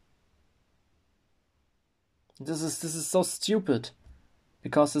 This is so stupid,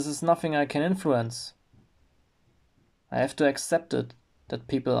 because this is nothing I can influence. I have to accept it, that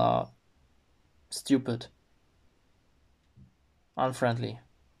people are stupid, unfriendly,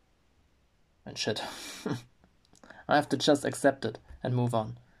 and shit. I have to just accept it and move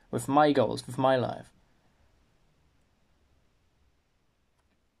on with my goals, with my life.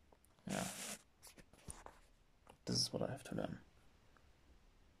 Yeah. This is what I have to learn.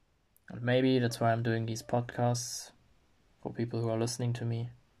 And maybe that's why I'm doing these podcasts, for people who are listening to me.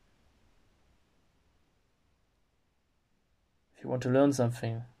 If you want to learn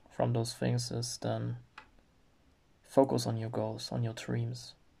something from those things, then focus on your goals, on your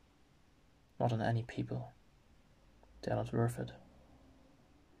dreams, not on any people. They're not worth it.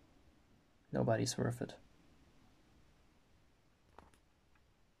 Nobody's worth it.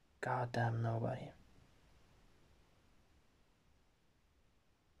 Goddamn nobody.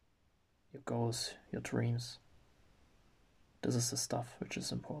 Your goals, your dreams. This is the stuff which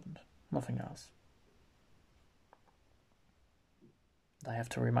is important, nothing else. I have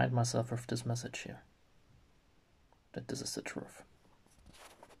to remind myself of this message here, that this is the truth.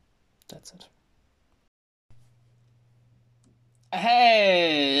 That's it.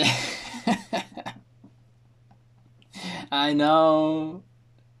 Hey! I know.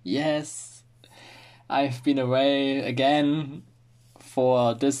 Yes. I've been away again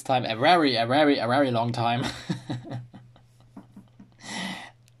for this time a very long time.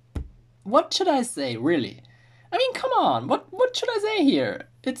 What should I say, really? I mean, come on, what should I say here?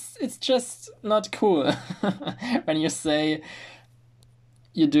 It's just not cool when you say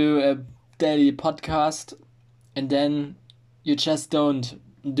you do a daily podcast and then you just don't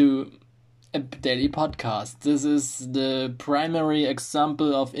do a daily podcast. This is the primary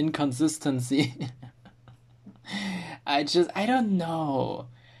example of inconsistency. I don't know.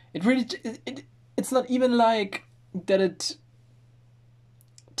 It's not even like that it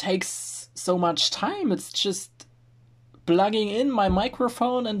takes so much time. It's just plugging in my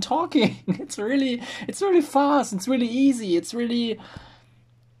microphone and talking. It's really fast. It's really easy. It's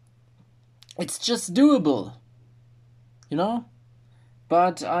just doable. You know?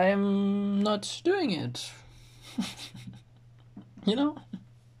 But I'm not doing it. You know?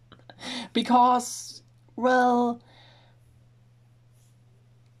 Because, well,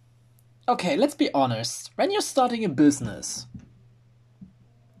 okay, let's be honest. When you're starting a business,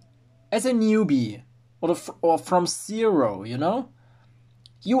 as a newbie, or from zero, you know,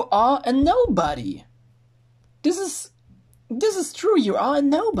 you are a nobody. This is true. You are a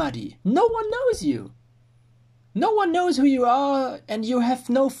nobody. No one knows you. No one knows who you are, and you have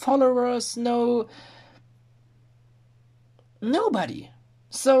no followers, nobody.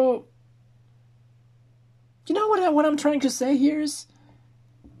 So, you know what I'm trying to say here is,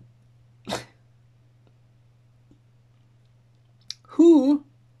 who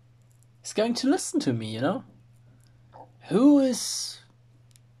is going to listen to me, you know? Who is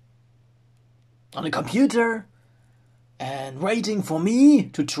on a computer and waiting for me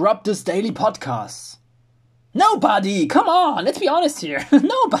to drop this daily podcast? Nobody! Come on, let's be honest here.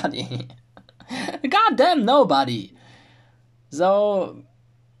 Nobody. Goddamn nobody. So,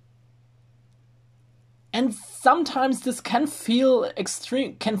 and sometimes this can feel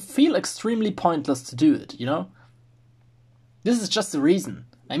extremely pointless to do it, you know? This is just the reason.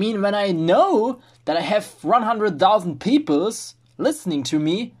 I mean, when I know that I have 100,000 peoples listening to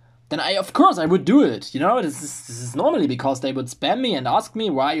me, then of course I would do it. This is normally because they would spam me and ask me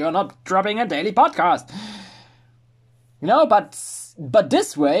why you're not dropping a daily podcast. But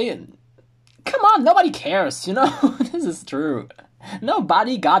this way, come on, nobody cares, This is true.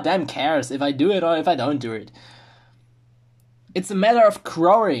 Nobody goddamn cares if I do it or if I don't do it. It's a matter of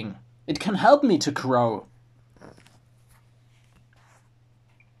growing. It can help me to grow.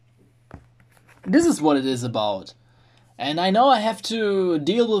 This is what it is about. And I know I have to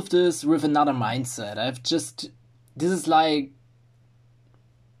deal with this with another mindset. This is like,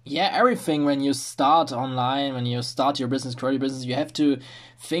 everything when you start online, when you start your business, grow your business, you have to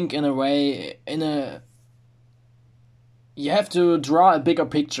think in a way, you have to draw a bigger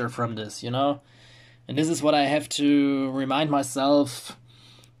picture from this, And this is what I have to remind myself,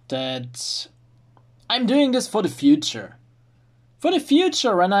 that I'm doing this for the future. For the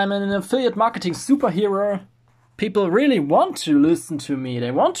future, when I'm an affiliate marketing superhero, people really want to listen to me.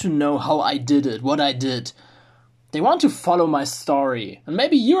 They want to know how I did it, what I did. They want to follow my story. And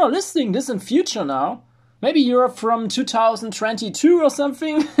maybe you are listening this in future now. Maybe you're from 2022 or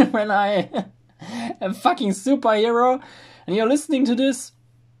something, when I am fucking superhero, and you're listening to this.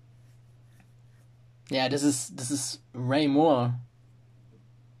 Yeah, this is way more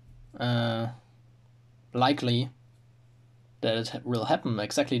likely that it will happen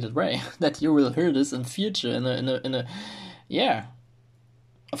exactly that way. That you will hear this in future in a yeah.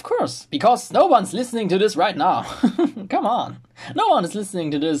 Of course, because no one's listening to this right now. Come on. No one is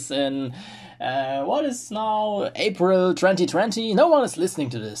listening to this in what is now April 2020. No one is listening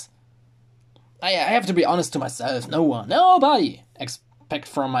to this. I have to be honest to myself. No one. Nobody. Expect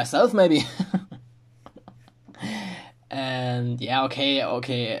from myself maybe. And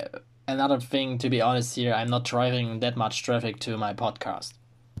okay. Another thing, to be honest here, I'm not driving that much traffic to my podcast.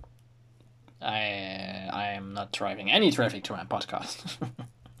 I am not driving any traffic to my podcast.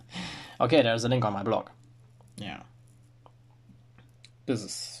 Okay, there's a link on my blog. Yeah. This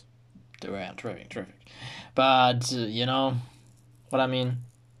is the way I'm driving traffic. But, you know what I mean?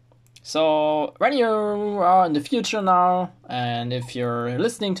 So, when you are in the future now, and if you're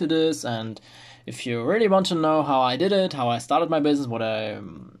listening to this, and if you really want to know how I did it, how I started my business,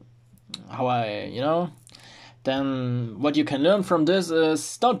 then what you can learn from this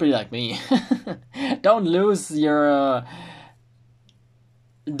is, don't be like me. Don't lose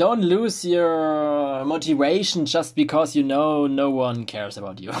your motivation just because no one cares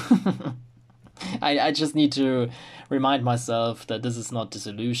about you. I just need to remind myself that this is not the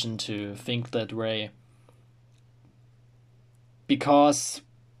solution to think that way. Because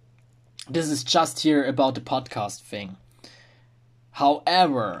this is just here about the podcast thing.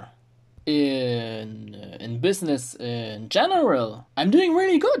 However, in business in general, I'm doing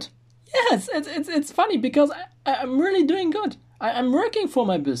really good. Yes, it's funny because I'm really doing good. I'm working for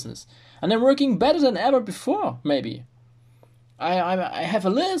my business, and I'm working better than ever before. Maybe I have a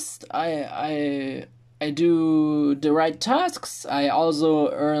list. I do the right tasks. I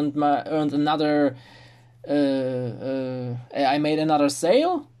also earned another. I made another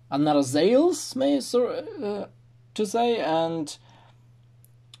sales, to say, and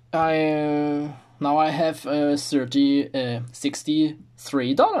now I have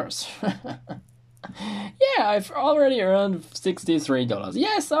 $63. Yeah, I've already earned $63.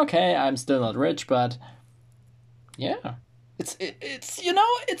 Yes, okay, I'm still not rich, but yeah,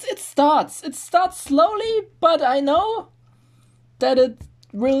 it starts slowly, but I know that it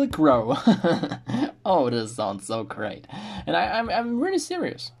will grow. Oh, this sounds so great, and I'm really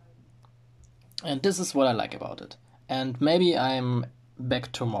serious, and this is what I like about it. And maybe I'm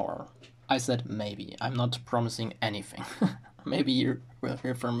back tomorrow. I said maybe. I'm not promising anything. Maybe you will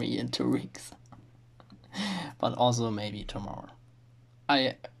hear from me in 2 weeks. But also maybe tomorrow.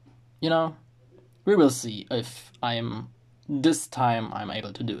 We will see if this time I'm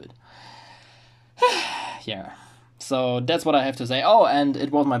able to do it. Yeah. So that's what I have to say. Oh, and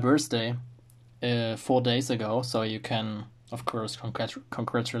it was my birthday 4 days ago, so you can, of course,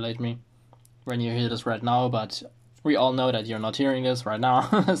 congratulate me when you hear this right now, but we all know that you're not hearing this right now,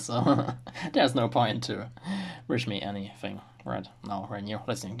 so there's no point to wish me anything right now when you're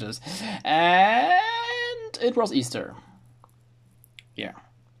listening to this. And it was Easter. Yeah.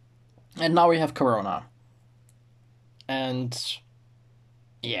 And now we have Corona. And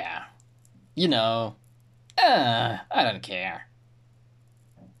yeah, I don't care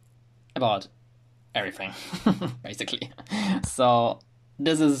about everything, basically. So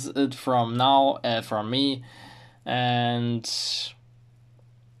this is it from now, from me. And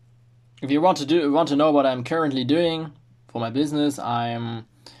if you want to know what I'm currently doing for my business, I'm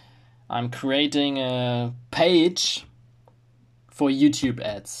creating a page for YouTube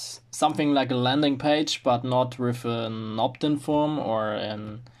ads. Something like a landing page, but not with an opt-in form or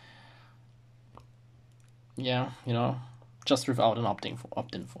just without an opt-in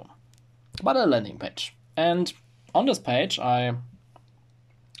form. But a landing page. And on this page, I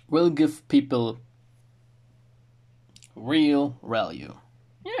will give people real value.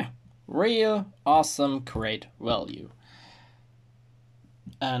 Yeah, real, awesome, great value.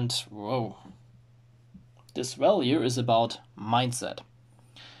 And whoa, this value is about mindset.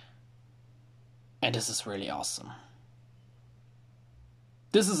 And this is really awesome.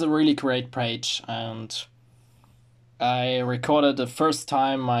 This is a really great page, and I recorded the first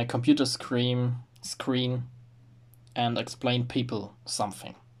time my computer screen and explained people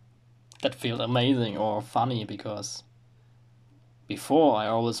something. That felt amazing or funny, because before I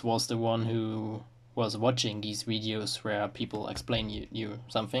always was the one who was watching these videos where people explain you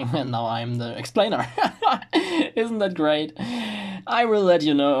something, and now I'm the explainer. Isn't that great? I will let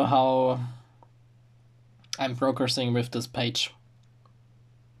you know how I'm progressing with this page.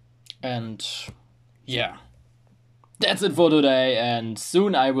 And yeah, that's it for today, and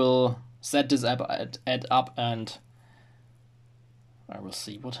soon I will set this app up and I will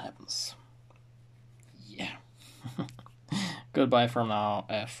see what happens. Yeah. Goodbye for now,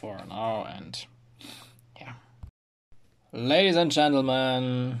 and yeah. Ladies and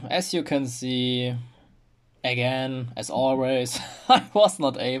gentlemen, as you can see, again, as always, I was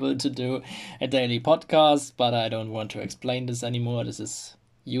not able to do a daily podcast, but I don't want to explain this anymore. This is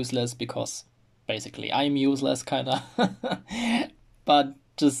useless, because basically I'm useless, kinda. But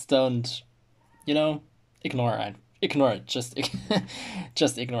just don't, ignore it. Ignore it. Just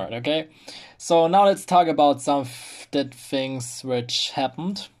ignore it, okay? So now let's talk about some the things which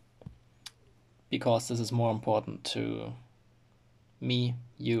happened, because this is more important to me,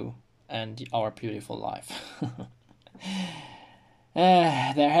 you, and our beautiful life.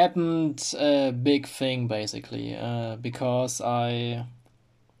 There happened a big thing, basically, because I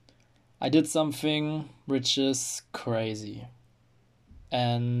did something which is crazy,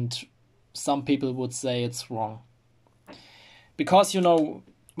 and some people would say it's wrong. Because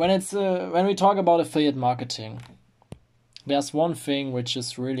when we talk about affiliate marketing, there's one thing which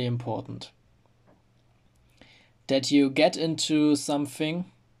is really important: that you get into something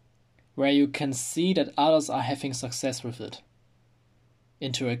where you can see that others are having success with it.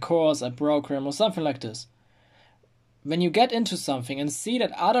 Into a course, a program, or something like this. When you get into something and see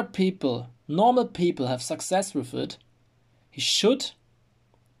that other people, normal people, have success with it, you should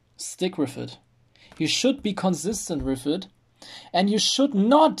stick with it. You should be consistent with it, and you should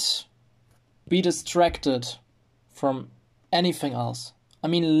not be distracted from anything else. I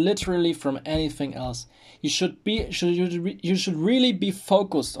mean, literally from anything else. You should really be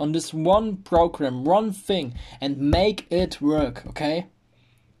focused on this one program, one thing, and make it work, okay?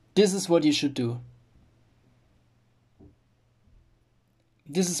 This is what you should do.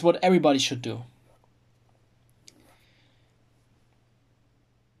 This is what everybody should do.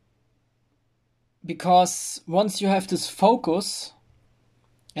 Because once you have this focus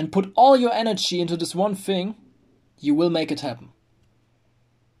and put all your energy into this one thing, you will make it happen.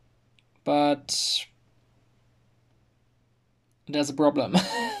 But there's a problem.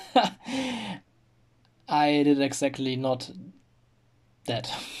 I did exactly not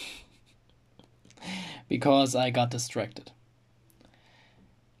that. Because I got distracted.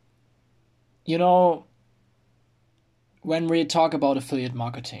 When we talk about affiliate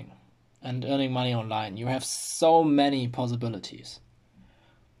marketing and earning money online, you have so many possibilities.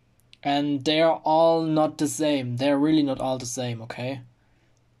 And they are all not the same. They're really not all the same, okay?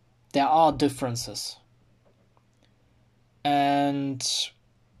 There are differences. And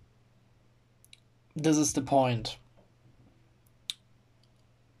this is the point.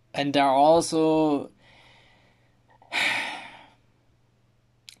 And there are also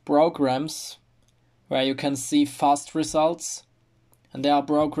programs where you can see fast results, and there are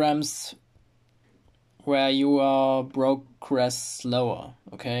programs where you progress slower,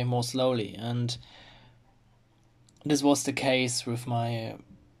 okay, more slowly. And this was the case with my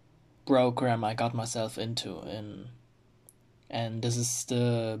program I got myself into, and this is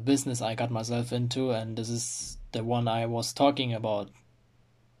the business I got myself into, and this is the one I was talking about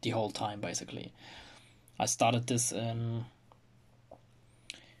the whole time, basically. I started this in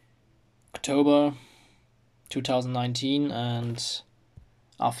October 2019, and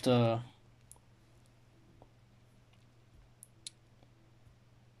after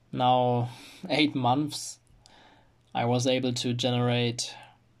now 8 months, I was able to generate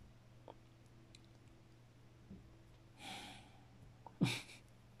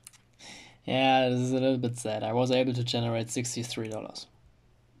Yeah, this is a little bit sad. I was able to generate $63.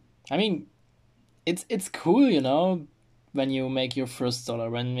 I mean, it's cool, when you make your first dollar,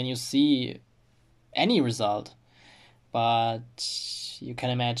 when you see any result. But you can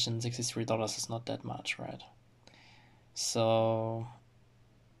imagine $63 is not that much, right? So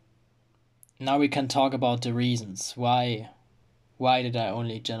now we can talk about the reasons why did I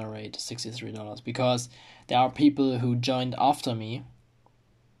only generate $63? Because there are people who joined after me,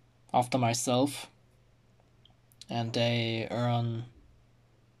 after myself, and they earn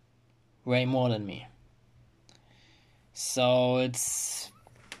way more than me. So it's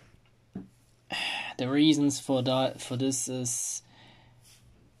the reasons for this is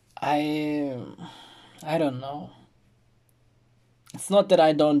I don't know. It's not that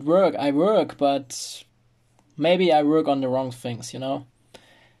I don't work. I work, but maybe I work on the wrong things,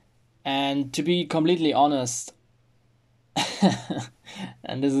 And to be completely honest,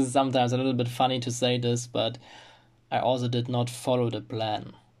 and this is sometimes a little bit funny to say this, but I also did not follow the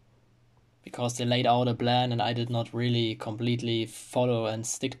plan. Because they laid out a plan and I did not really completely follow and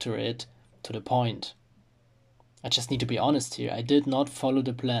stick to it to the point. I just need to be honest here. I did not follow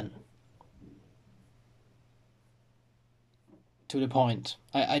the plan. To the point.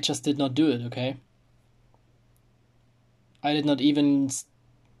 I just did not do it, okay? I did not even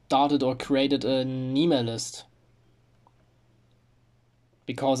started or created an email list.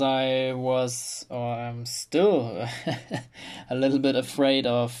 Because I was, or I'm still a little bit afraid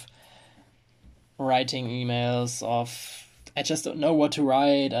of writing emails, I just don't know what to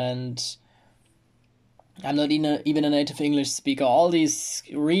write, and I'm not even a native English speaker. All these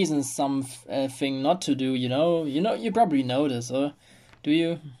reasons, thing not to do, you probably know this, or do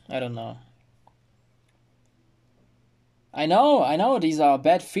you? I don't know. I know, these are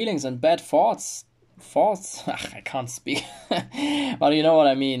bad feelings and bad thoughts. I can't speak. But you know what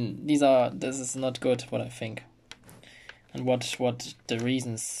I mean. This is not good, what I think. And what the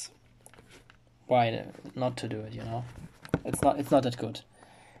reasons why not to do it, It's not that good.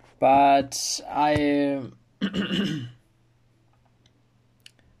 But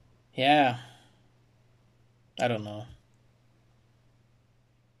yeah, I don't know.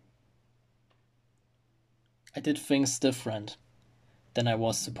 I did things different than I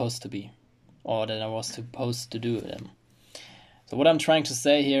was supposed to be, or than I was supposed to do them. So what I'm trying to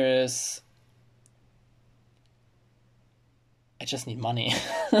say here is, I just need money.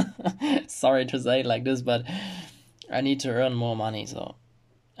 Sorry to say it like this, but I need to earn more money. So,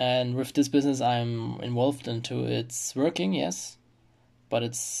 and with this business I'm involved into, it's working, yes, but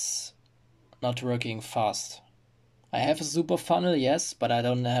it's not working fast. I have a super funnel, yes, but I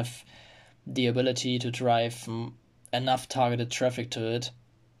don't have the ability to drive enough targeted traffic to it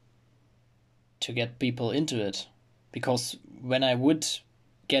to get people into it. Because when I would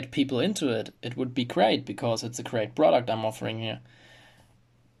get people into it, it would be great because it's a great product I'm offering here.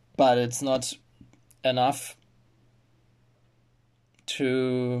 But it's not enough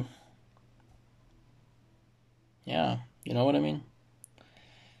to, yeah, you know what I mean?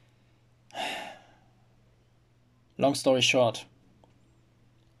 Long story short,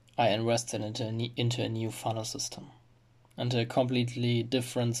 I invested into a new funnel system, into a completely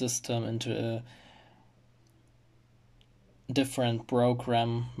different system, into a different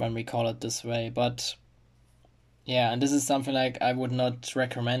program, when we call it this way. But yeah, and this is something like I would not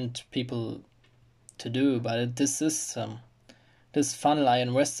recommend people to do, but this system, this funnel I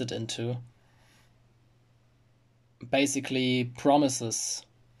invested into, basically promises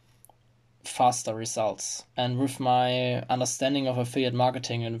faster results. And with my understanding of affiliate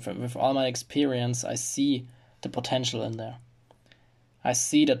marketing and with all my experience, I see the potential in there. I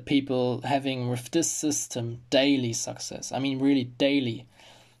see that people having with this system daily success, I mean really daily,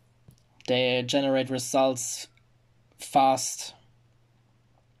 they generate results fast.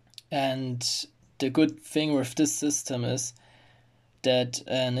 And the good thing with this system is that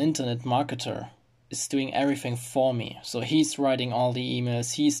an internet marketer is doing everything for me. So he's writing all the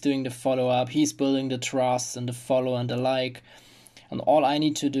emails, he's doing the follow-up, he's building the trust and the follow and the like. And all I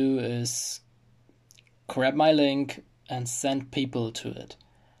need to do is grab my link and send people to it.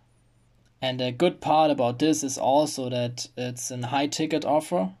 And a good part about this is also that it's a high ticket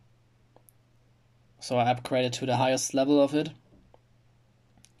offer. So I upgraded to the highest level of it.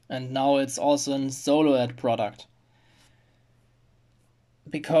 And now it's also a solo ad product.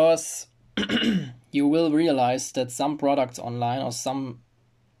 Because you will realize that some products online or some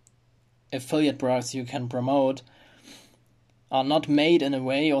affiliate products you can promote are not made in a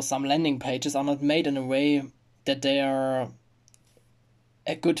way, or some landing pages are not made in a way that they are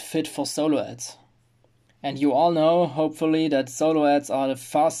a good fit for solo ads. And you all know, hopefully, that solo ads are the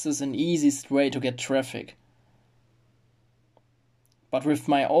fastest and easiest way to get traffic. But with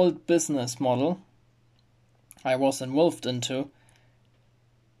my old business model I was involved into,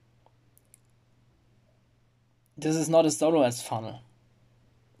 this is not a solo ads funnel.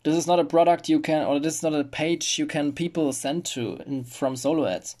 This is not a product you can, or this is not a page you can people send to from solo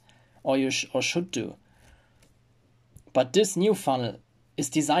ads, or you or should do. But this new funnel is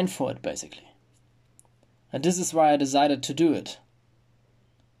designed for it, basically. And this is why I decided to do it.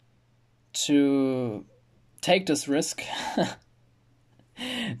 To take this risk,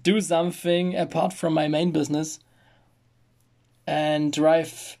 do something apart from my main business, and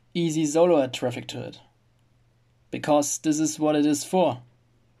drive easy solo ad traffic to it. Because this is what it is for.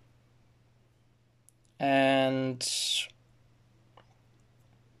 And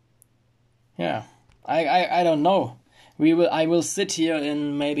yeah, I don't know. I will sit here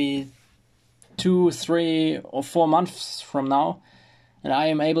in maybe 2, 3, or 4 months from now, and I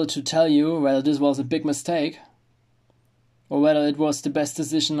am able to tell you whether this was a big mistake or whether it was the best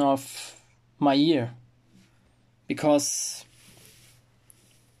decision of my year. Because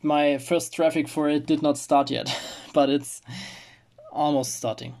my first traffic for it did not start yet, but it's almost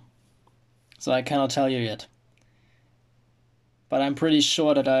starting. So I cannot tell you yet. But I'm pretty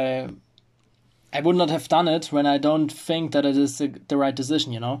sure that I would not have done it when I don't think that it is the right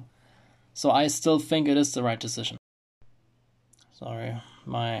decision, you know? So I still think it is the right decision. Sorry,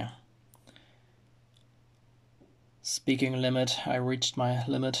 my speaking limit. I reached my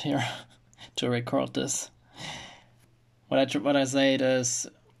limit here to record this. What I say is,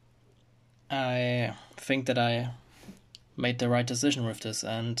 I think that I made the right decision with this,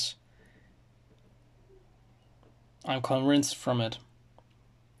 and I'm convinced from it.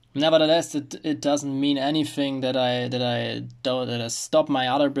 Nevertheless, it doesn't mean anything that I stop my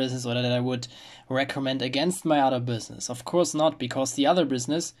other business or that I would recommend against my other business. Of course not, because the other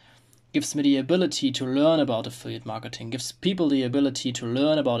business gives me the ability to learn about affiliate marketing, gives people the ability to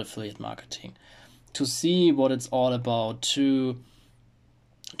learn about affiliate marketing, to see what it's all about, to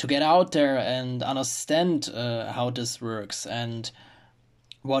get out there and understand how this works and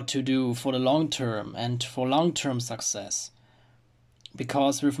what to do for the long term and for long-term success.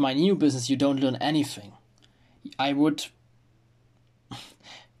 Because with my new business, you don't learn anything. I would,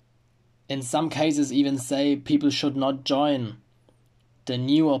 in some cases, even say people should not join the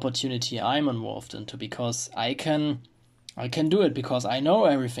new opportunity I'm involved into, because I can do it because I know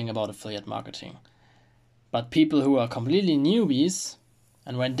everything about affiliate marketing. But people who are completely newbies,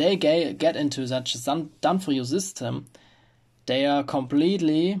 and when they get into such a done-for-you system, they are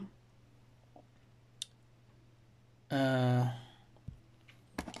completely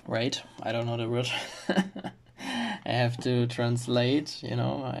right, I don't know the word. I have to translate, you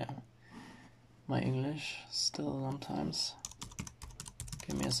know, my English still sometimes.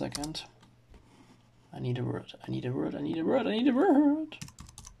 Give me a second. I need a word.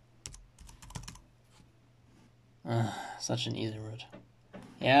 Such an easy word.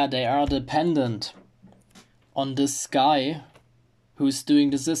 Yeah, they are dependent on this guy who's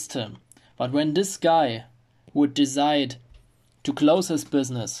doing the system. But when this guy would decide to close his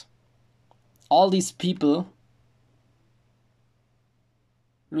business, all these people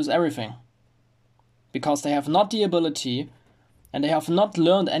lose everything. Because they have not the ability and they have not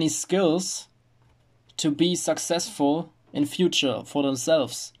learned any skills to be successful in future for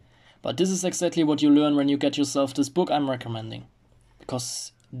themselves. But this is exactly what you learn when you get yourself this book I'm recommending.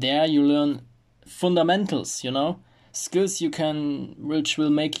 Because there you learn fundamentals, you know, skills which will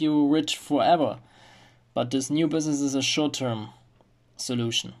make you rich forever. But this new business is a short-term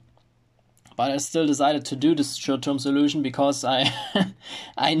solution. But I still decided to do this short-term solution because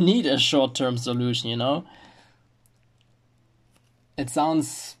I need a short-term solution, you know. It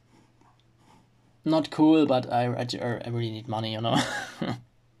sounds not cool, but I really need money, you know.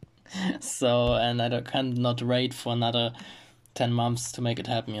 So, and I cannot wait for another 10 months to make it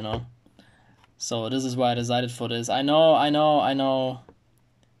happen, you know. So this is why I decided for this. I know.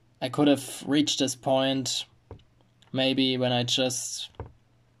 I could have reached this point maybe when I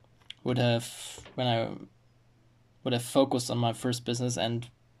would have focused on my first business and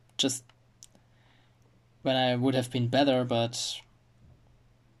just when I would have been better, but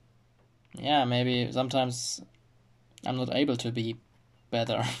yeah, maybe sometimes I'm not able to be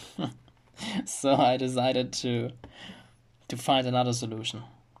better. So I decided to find another solution.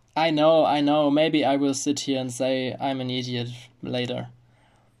 I know, maybe I will sit here and say I'm an idiot later.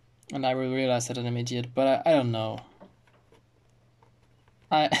 And I will realize that I'm an idiot, but I don't know.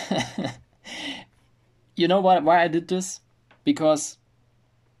 You know why I did this? Because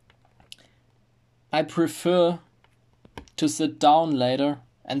I prefer to sit down later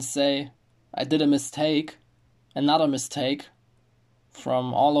and say, I did a mistake, another mistake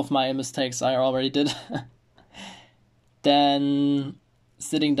from all of my mistakes I already did, than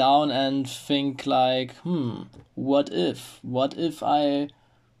sitting down and think like, what if I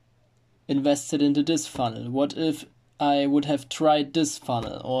invested into this funnel? What if I would have tried this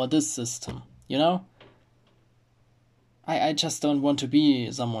funnel or this system? You know? I just don't want to be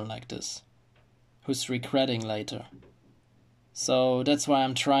someone like this, who's regretting later. So that's why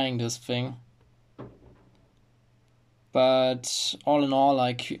I'm trying this thing. But all in all,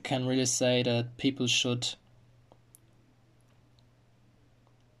 I can really say that people should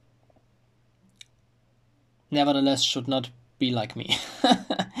nevertheless should not be like me.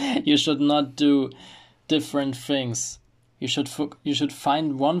 You should not do different things. You should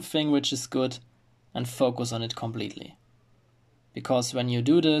find one thing which is good and focus on it completely. Because when you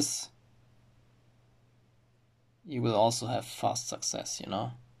do this, you will also have fast success, you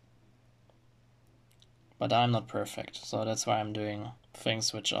know? But I'm not perfect, so that's why I'm doing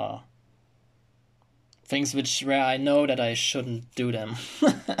things where I know that I shouldn't do them.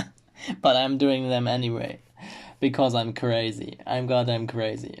 But I'm doing them anyway. Because I'm crazy. I'm goddamn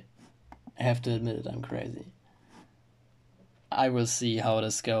crazy. I have to admit it, I'm crazy. I will see how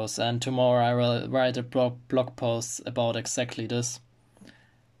this goes, and tomorrow I will write a blog post about exactly this.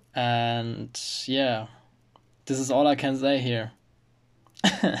 And yeah, this is all I can say here.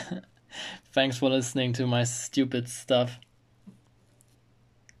 Thanks for listening to my stupid stuff.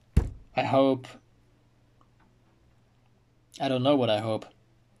 I don't know what I hope.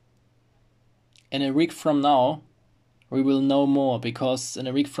 In a week from now, we will know more, because in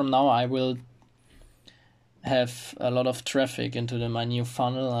a week from now I will have a lot of traffic into my new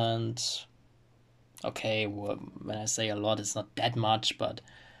funnel, and okay, when I say a lot, it's not that much, but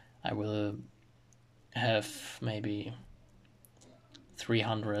I will have maybe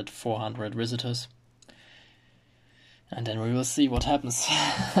 300, 400 visitors, and then we will see what happens.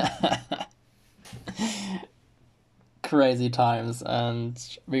 Crazy times,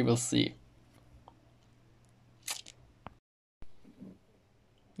 and we will see.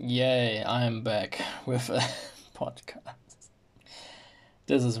 Yay, I am back with a podcast.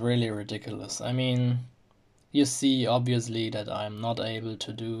 This is really ridiculous. I mean, you see obviously that I'm not able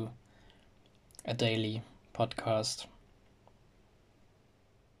to do a daily podcast.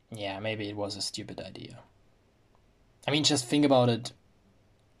 Yeah, maybe it was a stupid idea. I mean, just think about it.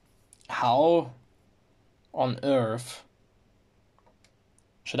 How on earth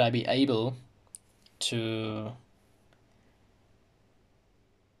should I be able to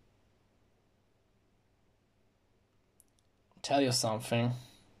tell you something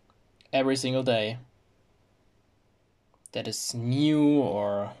every single day that is new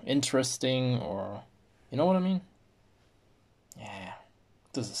or interesting, or you know what I mean? Yeah,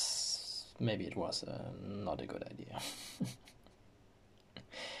 maybe it was not a good idea.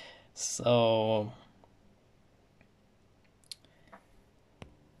 So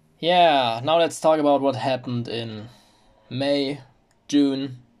yeah, now let's talk about what happened in May,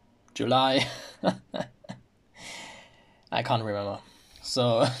 June, July. I can't remember.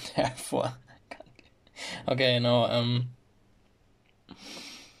 So therefore, okay, no,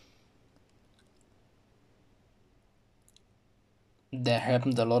 there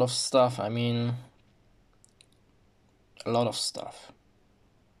happened a lot of stuff. I mean, a lot of stuff.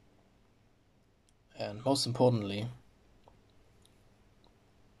 And most importantly,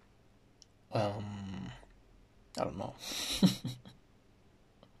 I don't know.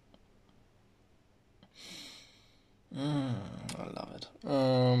 I love it.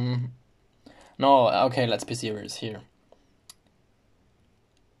 No, okay, let's be serious here.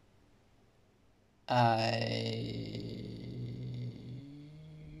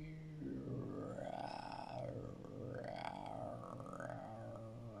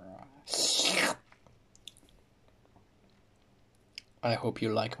 I hope you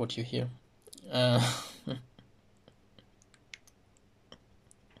like what you hear.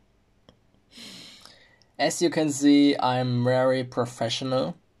 As you can see, I'm very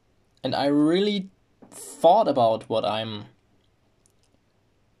professional, and I really thought about what I'm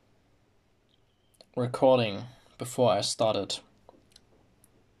recording before I started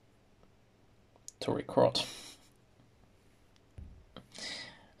to record.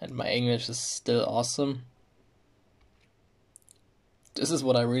 And my English is still awesome. This is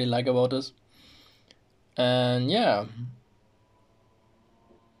what I really like about this. And yeah.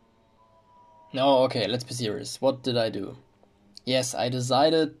 No, okay, let's be serious. What did I do? Yes, I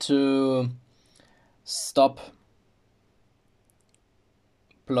decided to stop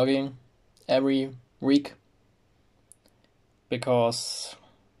blogging every week, because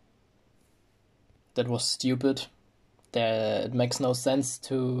that was stupid. It makes no sense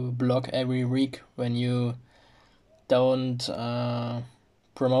to blog every week when you don't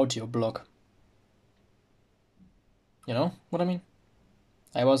promote your blog. You know what I mean?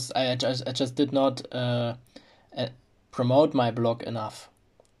 I just did not promote my blog enough,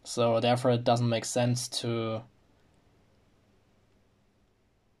 so therefore it doesn't make sense to,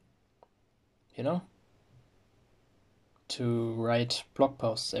 to write blog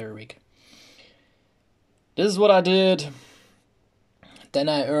posts every week. This is what I did. Then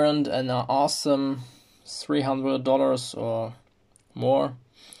I earned an awesome $300 or more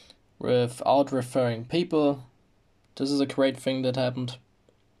without referring people. This is a great thing that happened.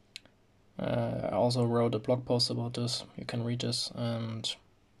 I also wrote a blog post about this. You can read this. And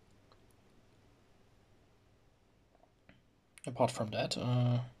apart from that,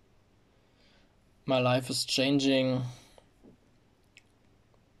 my life is changing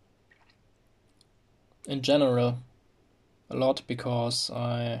in general a lot, because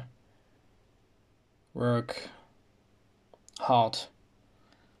I work hard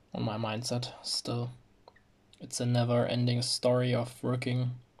on my mindset still. It's a never-ending story of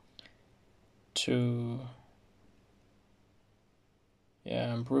working to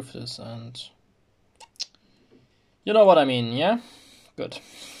improve this, and you know what I mean, yeah? Good.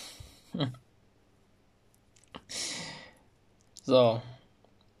 So,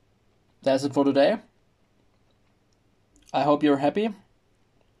 that's it for today. I hope you're happy.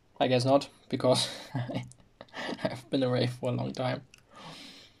 I guess not, because I've been away for a long time.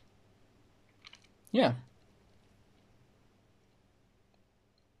 Yeah.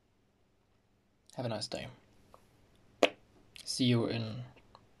 Have a nice day. See you in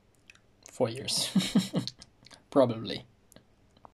 4 years. Probably.